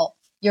surface level.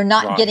 You're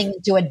not getting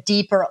into a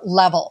deeper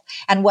level.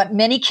 And what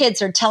many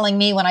kids are telling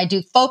me when I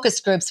do focus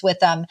groups with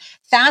them,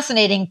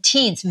 fascinating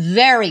teens,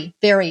 very,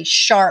 very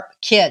sharp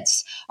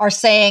kids, are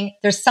saying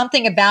there's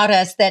something about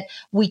us that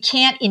we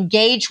can't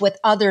engage with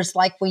others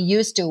like we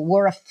used to.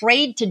 We're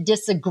afraid to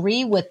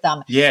disagree with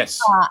them. Yes.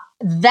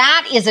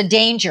 That is a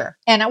danger.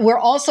 And we're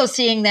also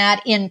seeing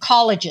that in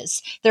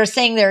colleges. They're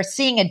saying they're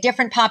seeing a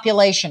different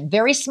population,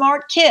 very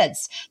smart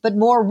kids, but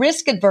more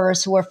risk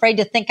adverse who are afraid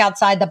to think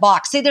outside the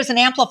box. See, there's an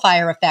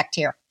amplifier effect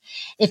here.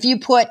 If you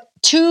put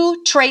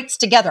two traits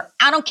together,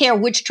 I don't care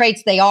which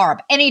traits they are,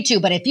 any two,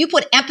 but if you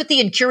put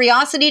empathy and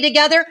curiosity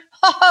together,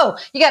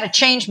 you got a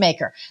change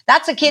maker.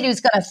 That's a kid who's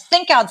going to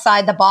think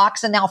outside the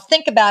box and now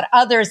think about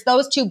others.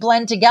 Those two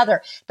blend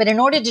together. But in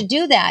order to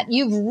do that,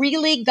 you've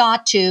really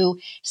got to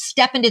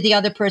step into the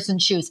other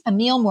person's shoes.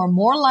 Emil, we're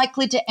more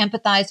likely to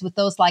empathize with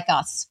those like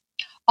us.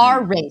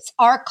 Our race,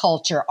 our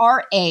culture,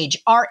 our age,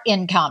 our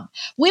income.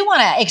 We want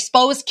to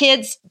expose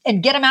kids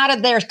and get them out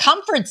of their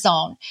comfort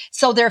zone.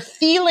 So they're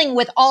feeling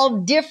with all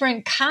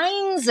different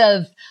kinds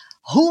of,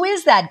 who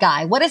is that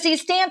guy? What does he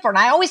stand for? And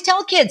I always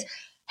tell kids,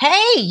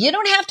 hey, you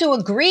don't have to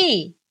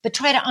agree, but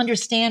try to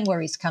understand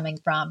where he's coming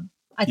from.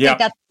 I think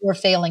that's what we're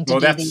failing to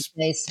do these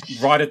days.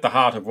 Right at the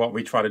heart of what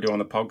we try to do on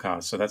the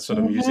podcast. So that's sort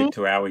of music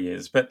to our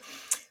ears. But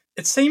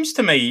it seems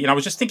to me, and I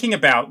was just thinking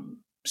about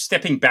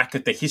stepping back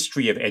at the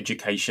history of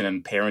education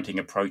and parenting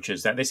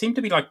approaches, that there seem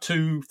to be like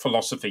two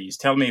philosophies.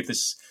 Tell me if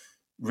this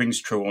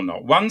rings true or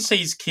not. One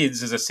sees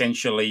kids as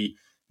essentially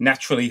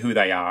naturally who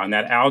they are, and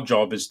that our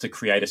job is to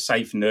create a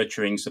safe,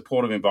 nurturing,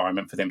 supportive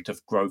environment for them to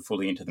grow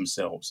fully into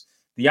themselves.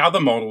 The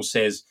other model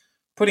says,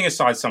 putting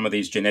aside some of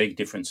these genetic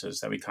differences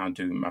that we can't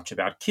do much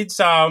about, kids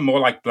are more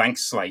like blank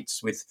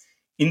slates with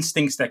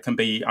instincts that can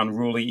be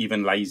unruly,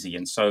 even lazy.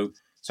 And so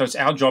it's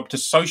our job to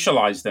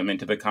socialize them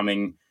into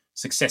becoming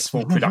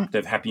successful,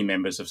 productive, happy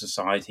members of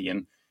society.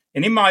 And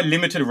in my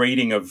limited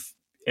reading of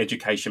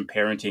education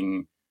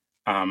parenting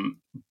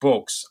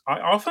books, I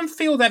often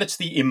feel that it's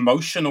the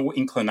emotional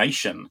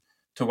inclination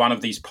to one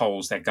of these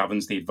poles that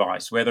governs the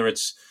advice, whether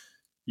it's,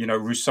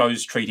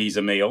 Rousseau's treatise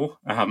Emile,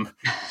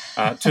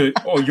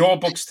 or your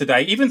books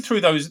today, even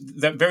through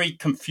that very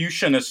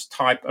Confucianist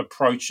type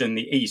approach in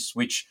the East,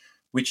 which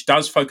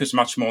does focus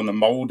much more on the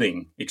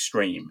molding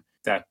extreme,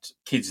 that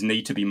kids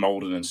need to be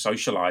molded and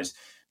socialized.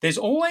 There's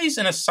always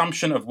an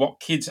assumption of what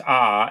kids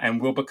are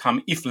and will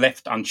become if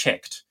left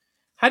unchecked.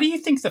 How do you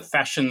think the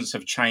fashions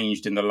have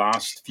changed in the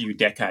last few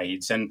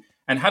decades, and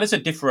how does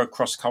it differ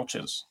across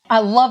cultures? I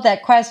love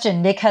that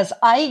question because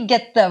I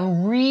get the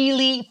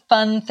really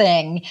fun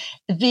thing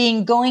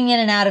being going in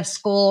and out of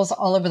schools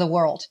all over the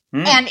world.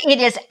 And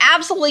it is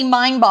absolutely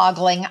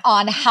mind-boggling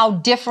on how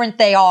different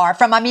they are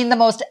from, the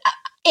most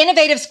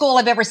innovative school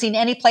I've ever seen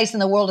any place in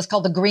the world is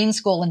called the Green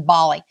School in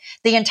Bali.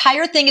 The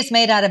entire thing is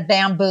made out of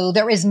bamboo.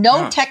 There is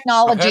no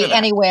technology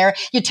anywhere.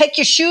 You take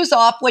your shoes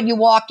off when you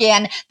walk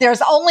in.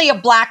 There's only a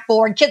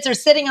blackboard. Kids are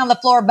sitting on the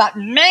floor, but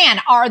man,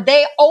 are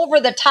they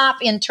over the top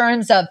in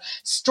terms of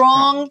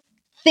strong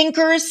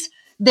thinkers.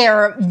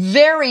 They're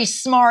very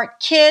smart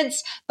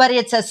kids, but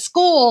it's a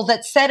school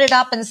that set it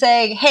up and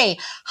say, hey,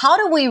 how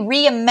do we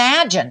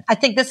reimagine? I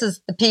think this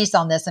is the piece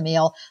on this,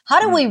 Emil. How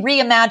do we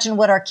reimagine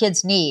what our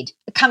kids need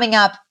coming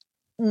up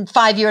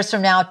 5 years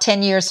from now,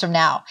 10 years from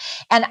now?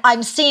 And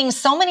I'm seeing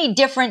so many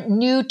different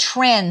new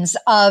trends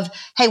of,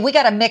 hey, we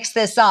got to mix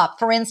this up.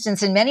 For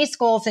instance, in many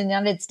schools in the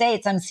United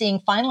States, I'm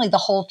seeing finally the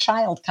whole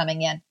child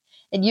coming in.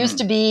 It used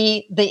to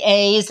be the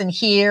A's and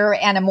here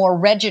and a more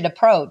rigid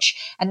approach.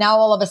 And now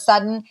all of a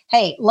sudden,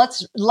 hey,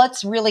 let's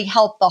really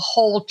help the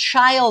whole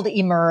child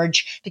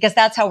emerge, because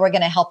that's how we're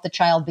going to help the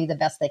child be the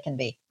best they can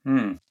be.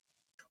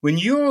 When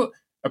you're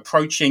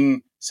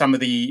approaching some of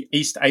the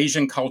East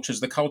Asian cultures,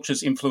 the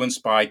cultures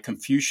influenced by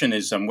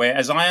Confucianism, where,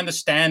 as I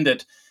understand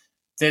it,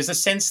 there's a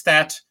sense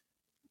that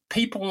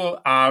people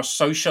are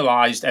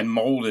socialized and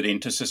molded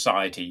into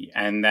society,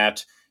 and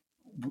that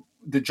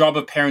the job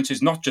of parents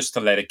is not just to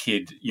let a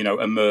kid,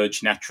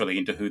 emerge naturally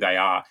into who they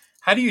are.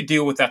 How do you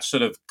deal with that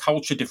sort of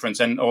culture difference?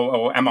 And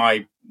or am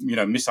I,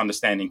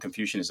 misunderstanding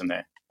Confucianism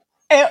there?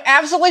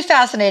 Absolutely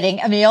fascinating,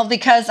 Emil,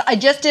 because I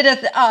just did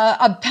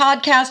a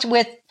podcast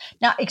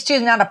not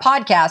a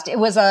podcast. It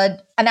was an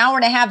hour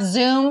and a half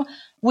Zoom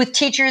with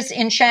teachers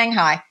in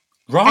Shanghai.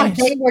 Right. And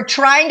they were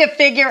trying to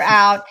figure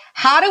out,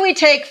 how do we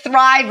take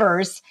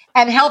thrivers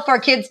and help our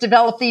kids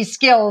develop these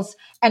skills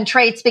and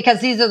traits,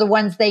 because these are the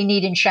ones they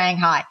need in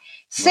Shanghai.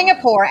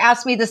 Singapore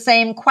asked me the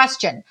same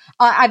question.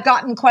 I've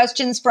gotten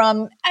questions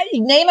from,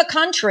 name a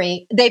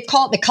country. They've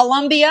called it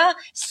Colombia,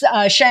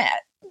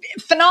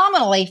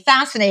 phenomenally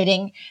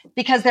fascinating,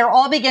 because they're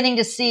all beginning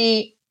to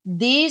see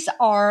these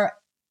are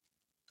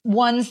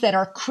ones that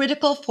are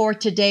critical for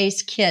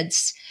today's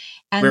kids.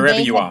 And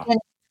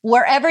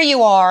wherever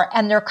you are,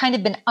 and they're kind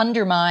of been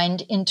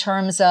undermined in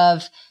terms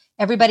of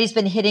everybody's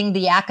been hitting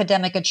the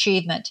academic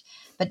achievement.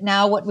 But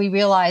now what we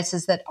realize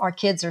is that our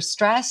kids are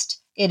stressed.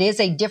 It is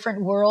a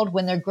different world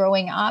when they're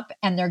growing up,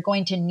 and they're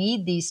going to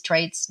need these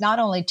traits not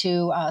only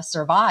to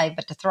survive,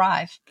 but to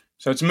thrive.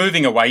 So it's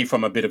moving away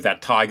from a bit of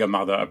that tiger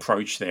mother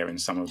approach there in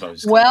some of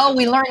those. Well,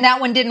 we learned that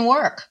one didn't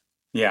work.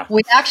 Yeah.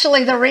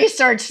 The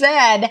research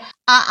said,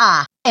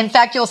 In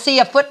fact, you'll see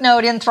a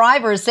footnote in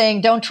Thrivers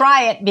saying, don't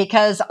try it,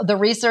 because the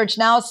research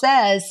now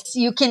says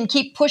you can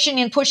keep pushing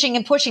and pushing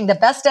and pushing. The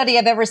best study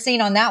I've ever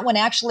seen on that one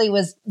actually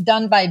was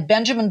done by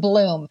Benjamin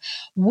Bloom.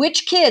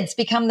 Which kids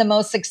become the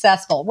most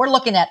successful? We're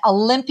looking at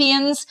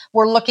Olympians.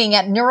 We're looking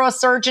at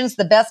neurosurgeons,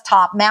 the best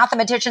top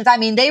mathematicians. I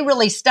mean, they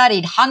really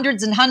studied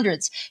hundreds and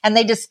hundreds, and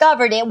they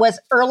discovered it was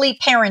early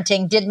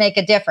parenting did make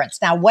a difference.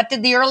 Now, what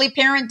did the early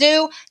parent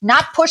do?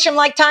 Not push him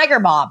like Tiger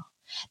Mom.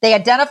 They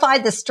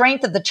identified the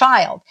strength of the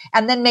child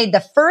and then made the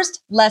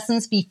first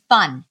lessons be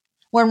fun.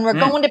 When we're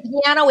going to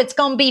piano, it's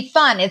going to be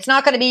fun. It's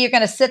not going to be you're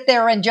going to sit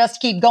there and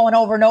just keep going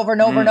over and over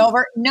and over and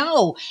over.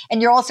 No.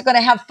 And you're also going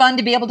to have fun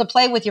to be able to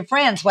play with your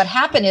friends. What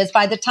happened is,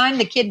 by the time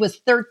the kid was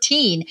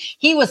 13,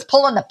 he was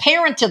pulling the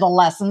parent to the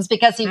lessons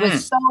because he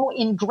was so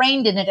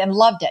ingrained in it and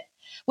loved it,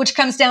 which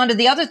comes down to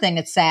the other thing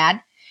that's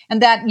sad.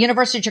 And that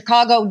University of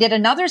Chicago did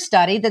another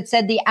study that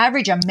said the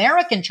average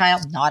American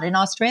child, not in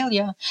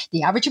Australia,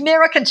 the average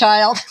American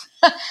child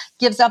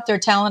gives up their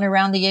talent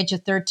around the age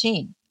of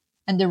 13.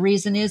 And the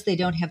reason is they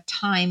don't have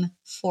time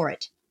for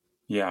it.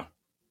 Yeah.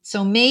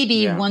 So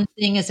maybe one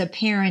thing as a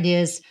parent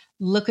is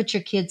look at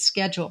your kid's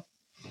schedule.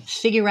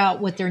 Figure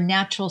out what their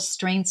natural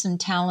strengths and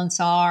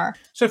talents are.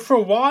 So for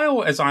a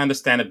while, as I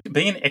understand it,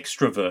 being an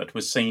extrovert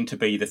was seen to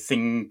be the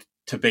thing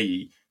to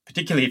be,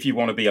 particularly if you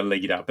want to be a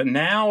leader. But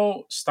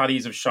now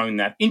studies have shown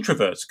that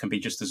introverts can be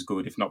just as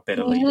good, if not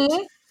better leaders.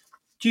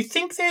 Do you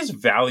think there's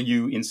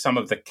value in some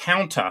of the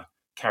counter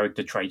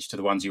character traits to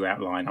the ones you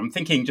outline? I'm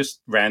thinking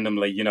just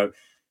randomly,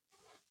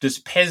 does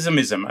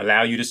pessimism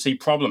allow you to see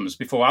problems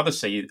before others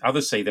see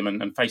them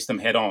and face them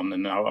head on?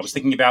 And I was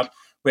thinking about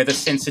whether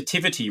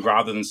sensitivity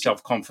rather than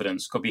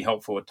self-confidence could be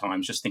helpful at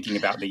times, just thinking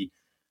about the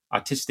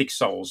artistic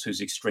souls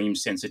whose extreme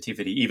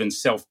sensitivity, even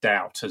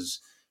self-doubt, has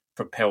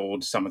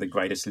propelled some of the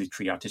greatest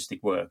literary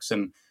artistic works.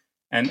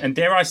 And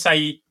dare I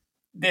say,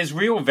 there's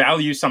real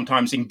value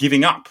sometimes in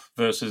giving up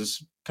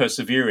versus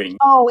persevering.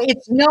 Oh,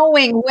 it's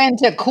knowing when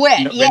to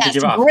quit. Yes,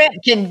 grit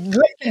can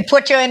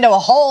put you into a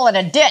hole in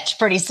a ditch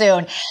pretty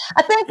soon.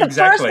 I think the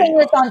first thing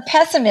is on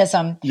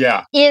pessimism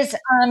is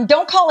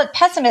don't call it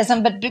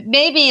pessimism, but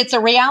maybe it's a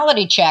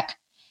reality check.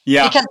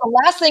 Yeah. Because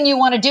the last thing you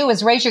want to do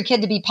is raise your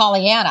kid to be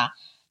Pollyanna.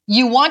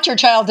 You want your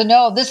child to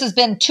know this has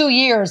been 2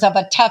 years of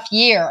a tough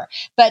year,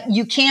 but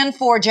you can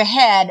forge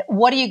ahead.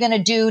 What are you going to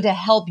do to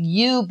help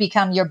you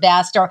become your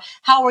best? Or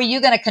how are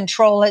you going to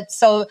control it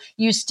so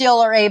you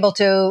still are able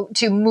to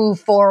move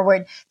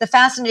forward? The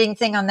fascinating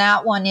thing on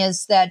that one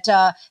is that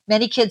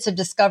many kids have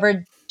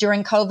discovered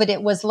during COVID,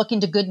 it was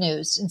looking to good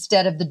news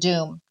instead of the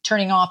doom,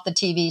 turning off the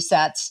TV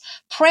sets.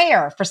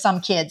 Prayer for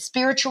some kids,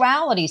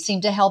 spirituality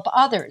seemed to help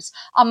others.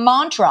 A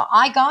mantra,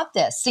 I got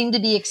this, seemed to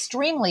be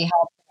extremely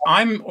helpful.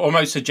 I'm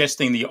almost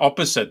suggesting the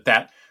opposite,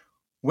 that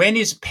when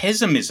is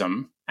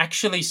pessimism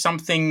actually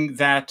something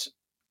that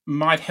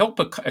might help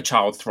a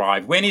child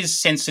thrive? When is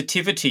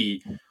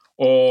sensitivity,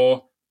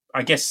 or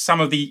I guess some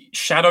of the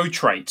shadow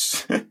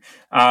traits,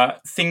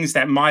 things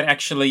that might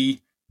actually,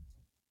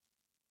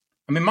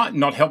 might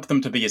not help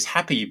them to be as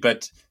happy,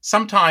 but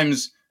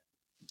sometimes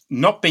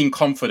not being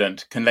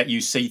confident can let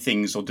you see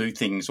things or do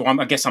things. Or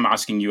I guess I'm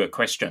asking you a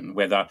question,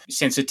 whether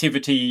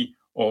sensitivity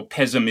or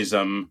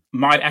pessimism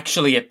might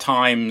actually at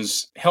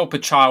times help a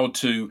child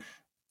to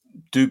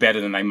do better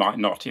than they might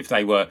not if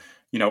they were,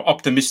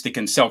 optimistic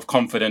and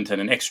self-confident and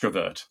an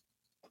extrovert.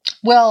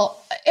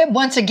 Well,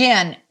 once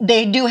again,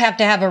 they do have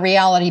to have a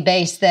reality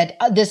base that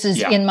this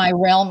is in my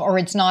realm or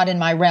it's not in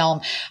my realm.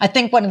 I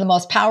think one of the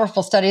most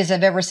powerful studies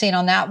I've ever seen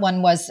on that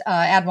one was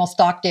Admiral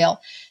Stockdale,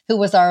 who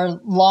was our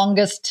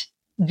longest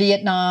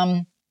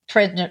Vietnam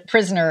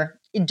prisoner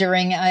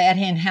during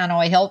in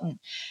Hanoi Hilton.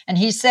 And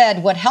he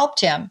said what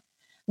helped him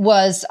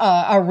was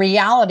a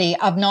reality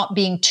of not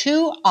being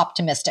too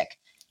optimistic.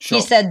 Sure.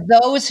 He said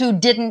those who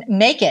didn't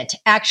make it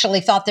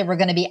actually thought they were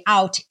going to be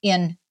out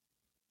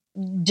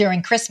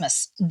during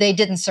Christmas. They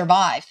didn't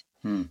survive.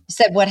 He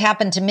said, what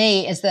happened to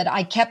me is that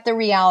I kept the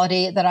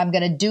reality that I'm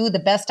going to do the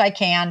best I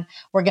can.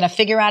 We're going to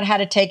figure out how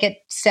to take it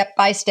step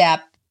by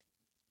step.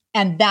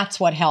 And that's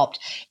what helped.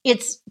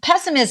 It's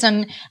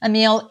pessimism,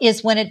 Emil,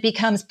 is when it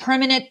becomes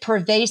permanent,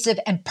 pervasive,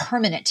 and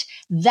permanent.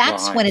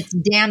 That's when it's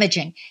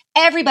damaging.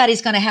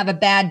 Everybody's going to have a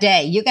bad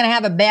day. You're going to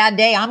have a bad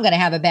day. I'm going to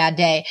have a bad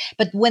day.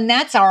 But when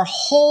that's our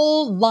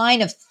whole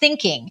line of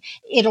thinking,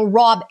 it'll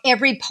rob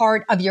every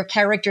part of your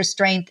character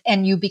strength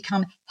and you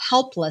become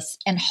helpless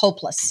and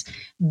hopeless.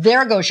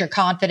 There goes your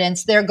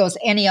confidence. There goes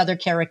any other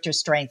character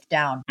strength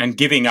down. And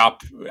giving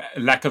up,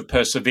 lack of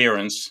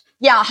perseverance.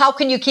 Yeah, how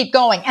can you keep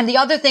going? And the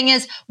other thing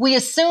is, we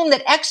assume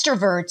that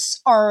extroverts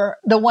are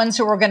the ones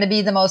who are going to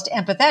be the most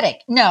empathetic.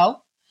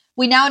 No,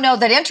 we now know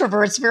that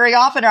introverts very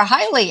often are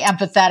highly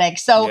empathetic.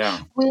 So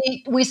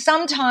we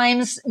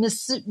sometimes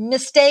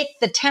mistake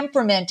the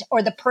temperament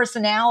or the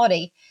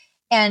personality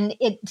and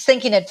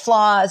thinking it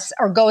flaws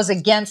or goes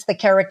against the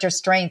character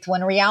strength, when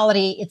in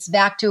reality, it's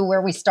back to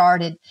where we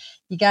started.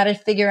 You got to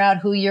figure out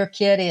who your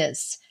kid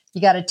is. You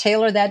got to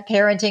tailor that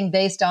parenting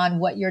based on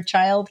what your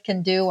child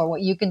can do or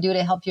what you can do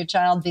to help your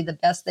child be the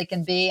best they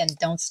can be, and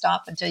don't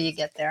stop until you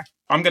get there.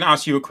 I'm going to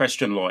ask you a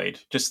question,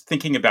 Lloyd, just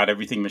thinking about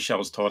everything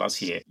Michelle's taught us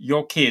here.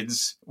 Your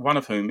kids, one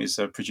of whom is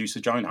producer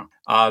Jonah,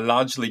 are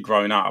largely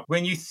grown up.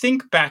 When you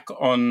think back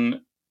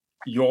on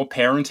your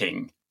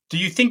parenting, do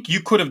you think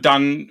you could have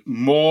done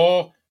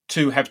more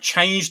to have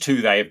changed who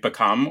they have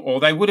become, or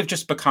they would have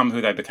just become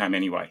who they became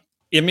anyway?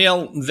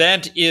 Emil,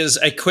 that is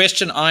a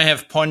question I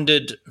have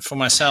pondered for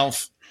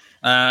myself.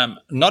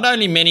 Not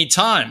only many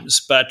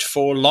times, but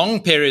for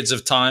long periods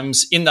of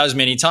times in those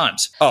many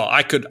times.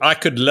 I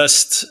could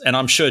list, and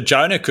I'm sure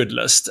Jonah could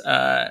list,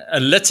 a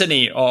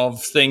litany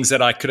of things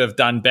that I could have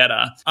done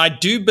better. I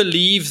do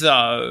believe,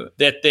 though,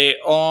 that there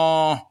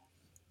are,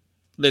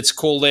 let's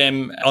call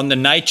them on the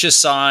nature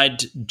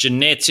side,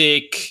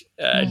 genetic,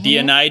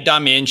 DNA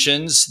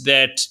dimensions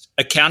that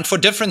account for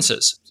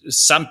differences.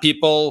 Some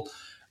people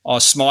are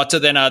smarter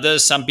than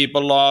others. Some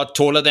people are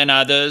taller than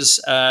others.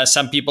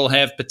 Some people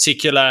have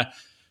particular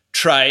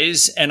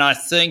traits. And I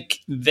think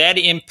that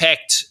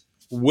impact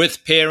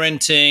with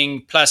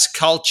parenting, plus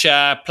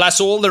culture, plus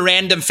all the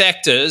random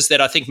factors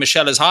that I think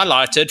Michelle has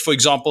highlighted, for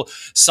example,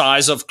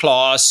 size of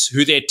class,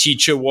 who their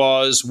teacher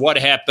was, what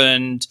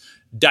happened,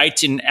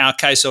 date in our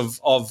case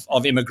of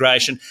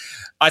immigration.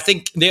 I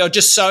think there are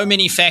just so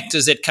many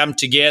factors that come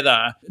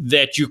together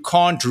that you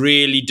can't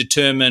really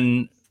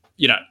determine,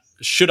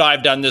 should I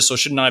have done this or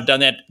shouldn't I have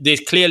done that? There's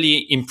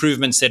clearly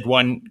improvements that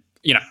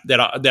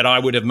that I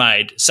would have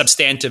made,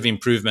 substantive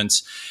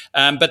improvements.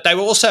 But they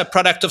were also a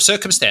product of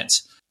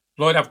circumstance.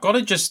 Lloyd, I've got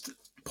to just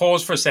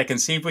pause for a second,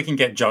 see if we can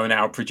get Jonah,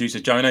 our producer.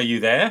 Jonah, are you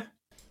there?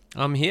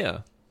 I'm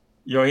here.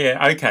 You're here.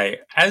 Okay.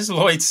 As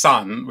Lloyd's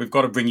son, we've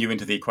got to bring you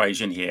into the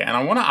equation here. And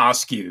I want to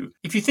ask you,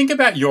 if you think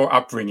about your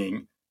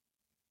upbringing,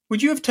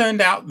 would you have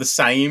turned out the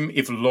same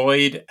if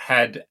Lloyd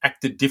had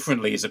acted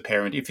differently as a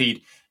parent, if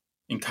he'd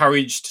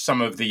encouraged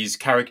some of these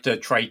character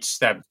traits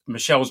that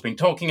Michelle's been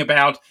talking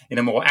about in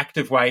a more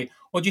active way?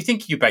 Or do you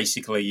think you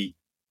basically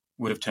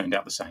would have turned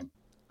out the same?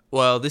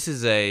 Well, this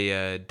is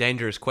a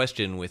dangerous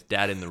question with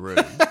Dad in the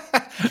room.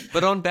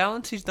 But on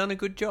balance, he's done a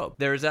good job.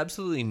 There is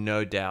absolutely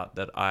no doubt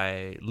that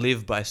I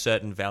live by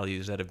certain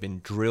values that have been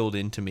drilled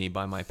into me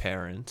by my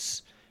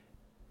parents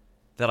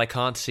that I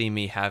can't see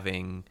me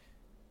having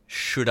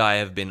should I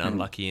have been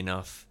unlucky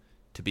enough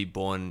to be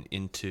born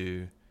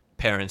into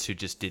parents who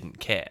just didn't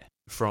care.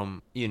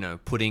 From,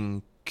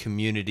 putting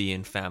community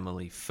and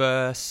family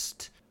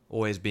first,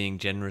 always being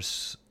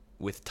generous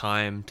with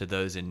time to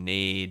those in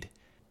need,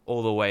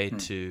 all the way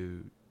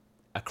to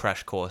a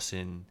crash course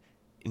in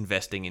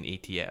investing in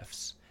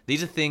ETFs.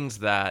 These are things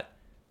that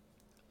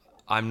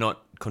I'm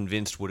not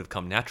convinced would have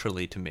come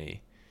naturally to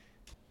me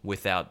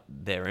without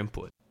their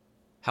input.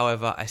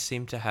 However, I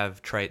seem to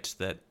have traits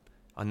that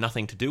are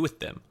nothing to do with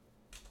them.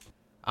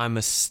 I'm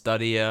a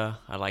studier,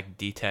 I like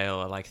detail,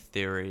 I like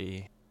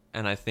theory.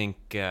 And I think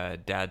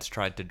Dad's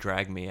tried to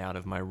drag me out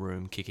of my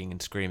room kicking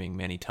and screaming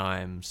many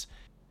times.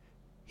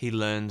 He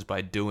learns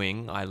by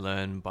doing, I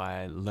learn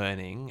by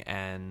learning,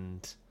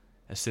 and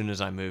as soon as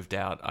I moved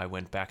out, I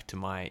went back to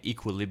my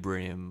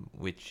equilibrium,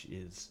 which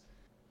is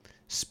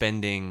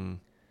spending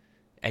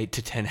 8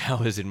 to 10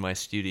 hours in my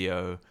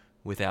studio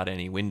without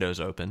any windows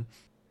open.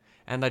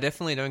 And I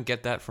definitely don't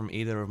get that from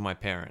either of my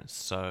parents,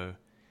 so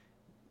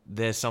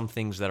there's some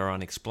things that are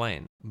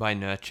unexplained by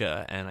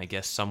nurture, and I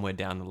guess somewhere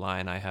down the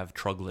line I have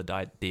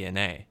troglodyte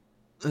DNA.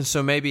 And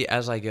so maybe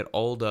as I get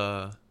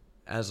older,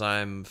 as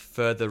I'm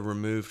further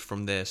removed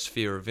from their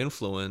sphere of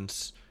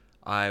influence,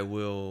 I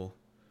will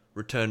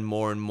return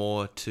more and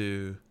more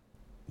to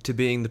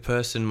being the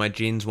person my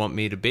genes want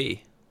me to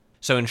be.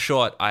 So in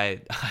short,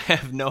 I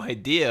have no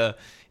idea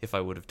if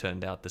I would have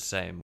turned out the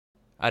same.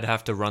 I'd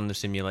have to run the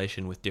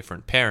simulation with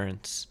different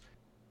parents,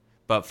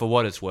 but for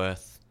what it's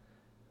worth,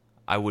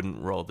 I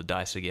wouldn't roll the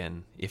dice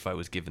again if I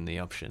was given the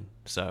option.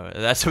 So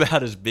that's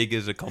about as big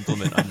as a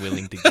compliment I'm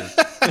willing to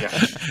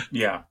give.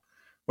 Yeah.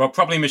 Well,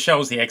 probably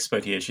Michelle's the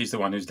expert here. She's the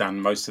one who's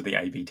done most of the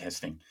A/B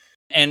testing.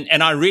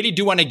 And I really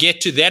do want to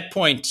get to that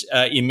point,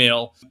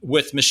 Emil,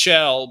 with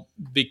Michelle,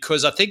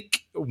 because I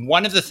think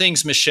one of the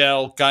things,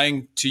 Michelle,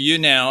 going to you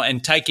now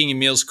and taking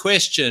Emil's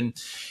question,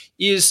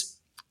 is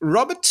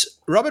Robert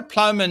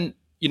Ploughman,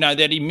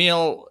 that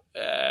Emil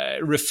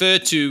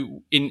referred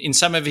to in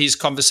some of his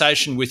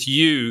conversation with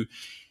you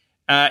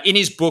in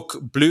his book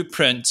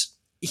Blueprint.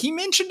 He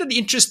mentioned an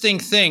interesting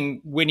thing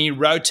when he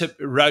wrote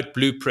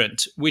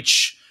Blueprint,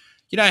 which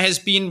has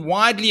been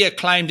widely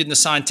acclaimed in the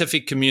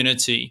scientific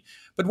community.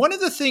 But one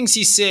of the things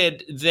he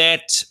said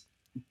that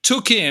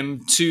took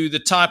him to the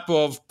type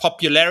of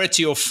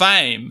popularity or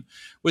fame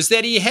was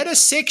that he had a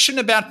section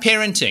about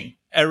parenting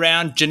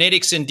around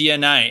genetics and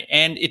DNA.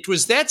 And it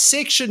was that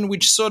section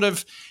which sort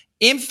of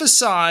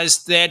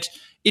emphasized that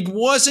it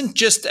wasn't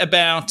just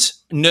about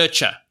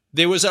nurture.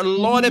 There was a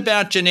lot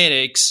about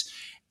genetics.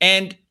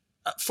 And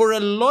for a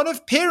lot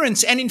of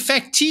parents, and in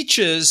fact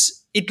teachers,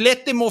 it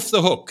let them off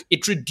the hook.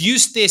 It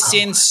reduced their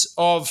sense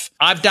of,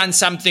 I've done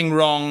something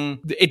wrong.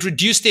 It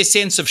reduced their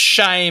sense of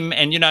shame.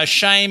 And,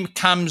 shame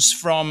comes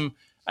from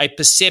a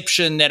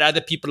perception that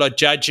other people are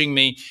judging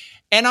me.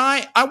 And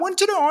I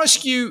wanted to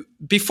ask you,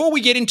 before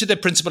we get into the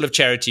principle of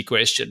charity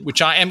question,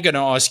 which I am going to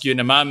ask you in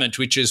a moment,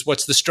 which is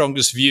what's the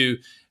strongest view,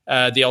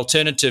 the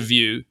alternative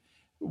view.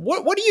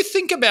 What do you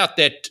think about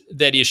that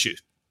issue?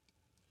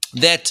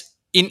 That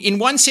in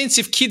one sense,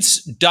 if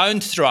kids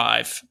don't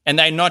thrive and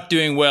they're not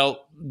doing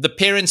well, the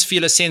parents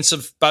feel a sense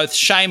of both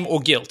shame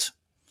or guilt.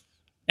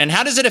 And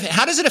how does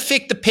it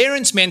affect the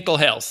parents' mental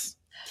health?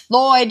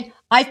 Lloyd,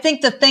 I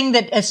think the thing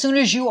that as soon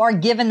as you are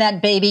given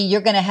that baby,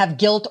 you're going to have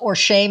guilt or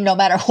shame no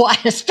matter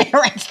what as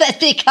parents. That's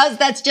because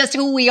that's just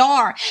who we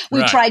are.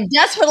 We try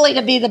desperately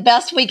to be the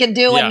best we can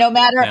do. And no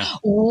matter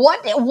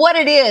what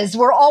it is,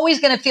 we're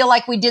always going to feel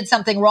like we did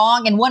something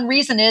wrong. And one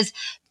reason is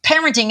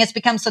parenting has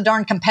become so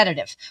darn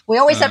competitive. We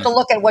always have to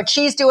look at what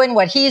she's doing,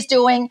 what he's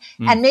doing.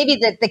 And maybe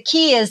the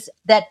key is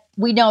that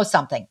we know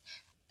something.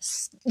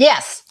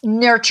 Yes,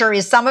 nurture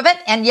is some of it.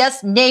 And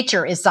yes,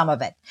 nature is some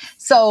of it.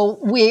 So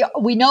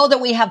we know that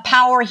we have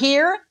power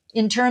here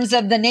in terms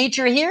of the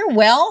nature here.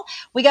 Well,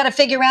 we got to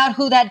figure out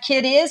who that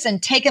kid is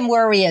and take him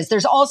where he is.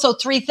 There's also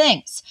three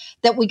things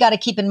that we got to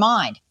keep in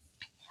mind.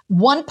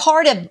 One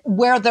part of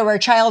whether our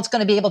child's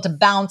going to be able to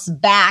bounce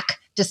back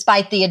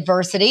despite the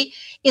adversity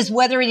is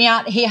whether or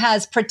not he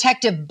has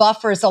protective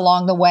buffers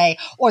along the way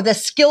or the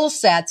skill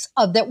sets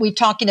that we're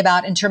talking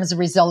about in terms of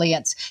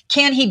resilience.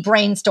 Can he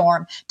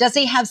brainstorm? Does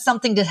he have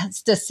something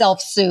to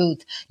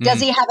self-soothe? Does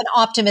he have an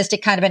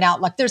optimistic kind of an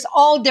outlook? There's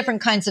all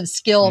different kinds of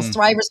skills.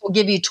 Thrivers will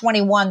give you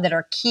 21 that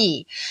are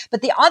key.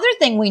 But the other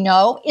thing we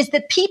know is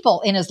that people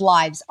in his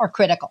lives are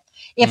critical.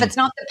 If it's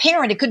not the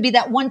parent, it could be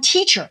that one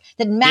teacher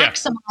that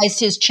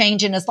maximized his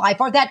change in his life,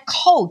 or that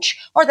coach,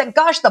 or the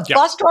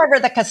bus driver,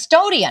 the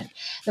custodian.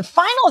 The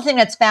final thing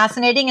that's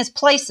fascinating is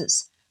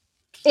places.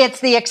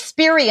 It's the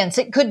experience.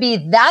 It could be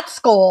that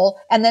school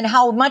and then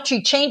how much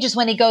he changes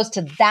when he goes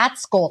to that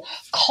school.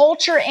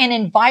 Culture and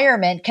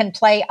environment can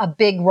play a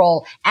big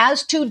role,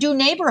 as to do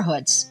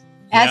neighborhoods,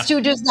 as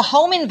to does the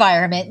home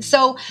environment.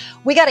 So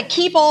we got to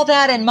keep all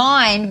that in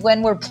mind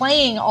when we're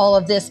playing all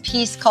of this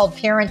piece called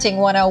Parenting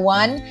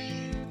 101.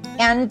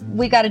 And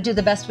we got to do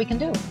the best we can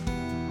do.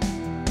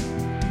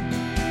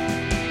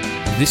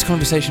 This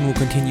conversation will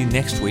continue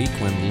next week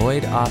when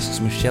Lloyd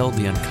asks Michelle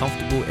the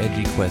uncomfortable,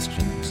 edgy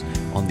questions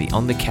on the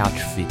On the Couch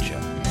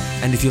feature.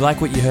 And if you like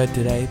what you heard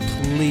today,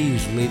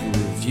 please leave a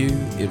review.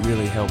 It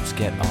really helps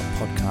get our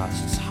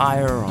podcasts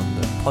higher on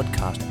the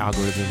podcast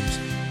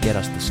algorithms, get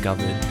us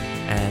discovered,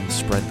 and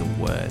spread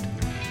the word.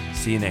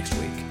 See you next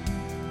week.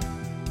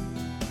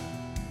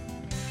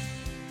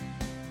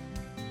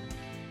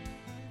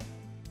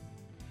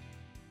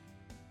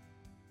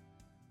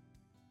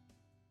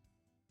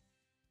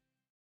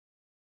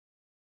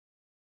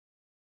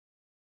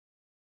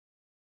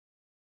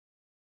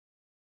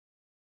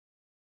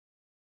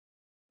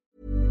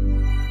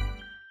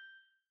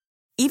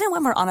 Even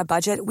when we're on a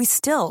budget, we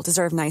still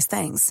deserve nice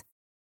things.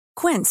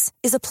 Quince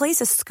is a place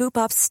to scoop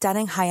up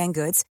stunning high-end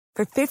goods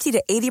for 50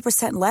 to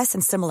 80% less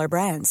than similar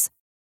brands.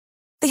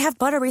 They have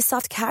buttery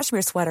soft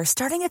cashmere sweaters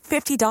starting at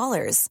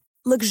 $50,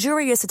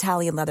 luxurious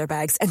Italian leather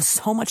bags, and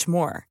so much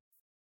more.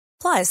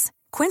 Plus,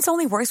 Quince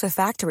only works with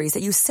factories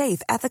that use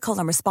safe, ethical,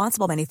 and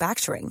responsible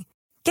manufacturing.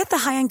 Get the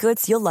high-end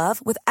goods you'll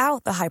love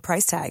without the high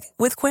price tag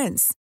with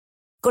Quince.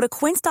 Go to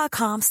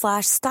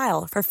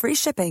quince.com/style for free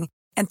shipping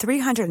and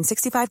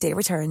 365-day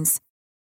returns.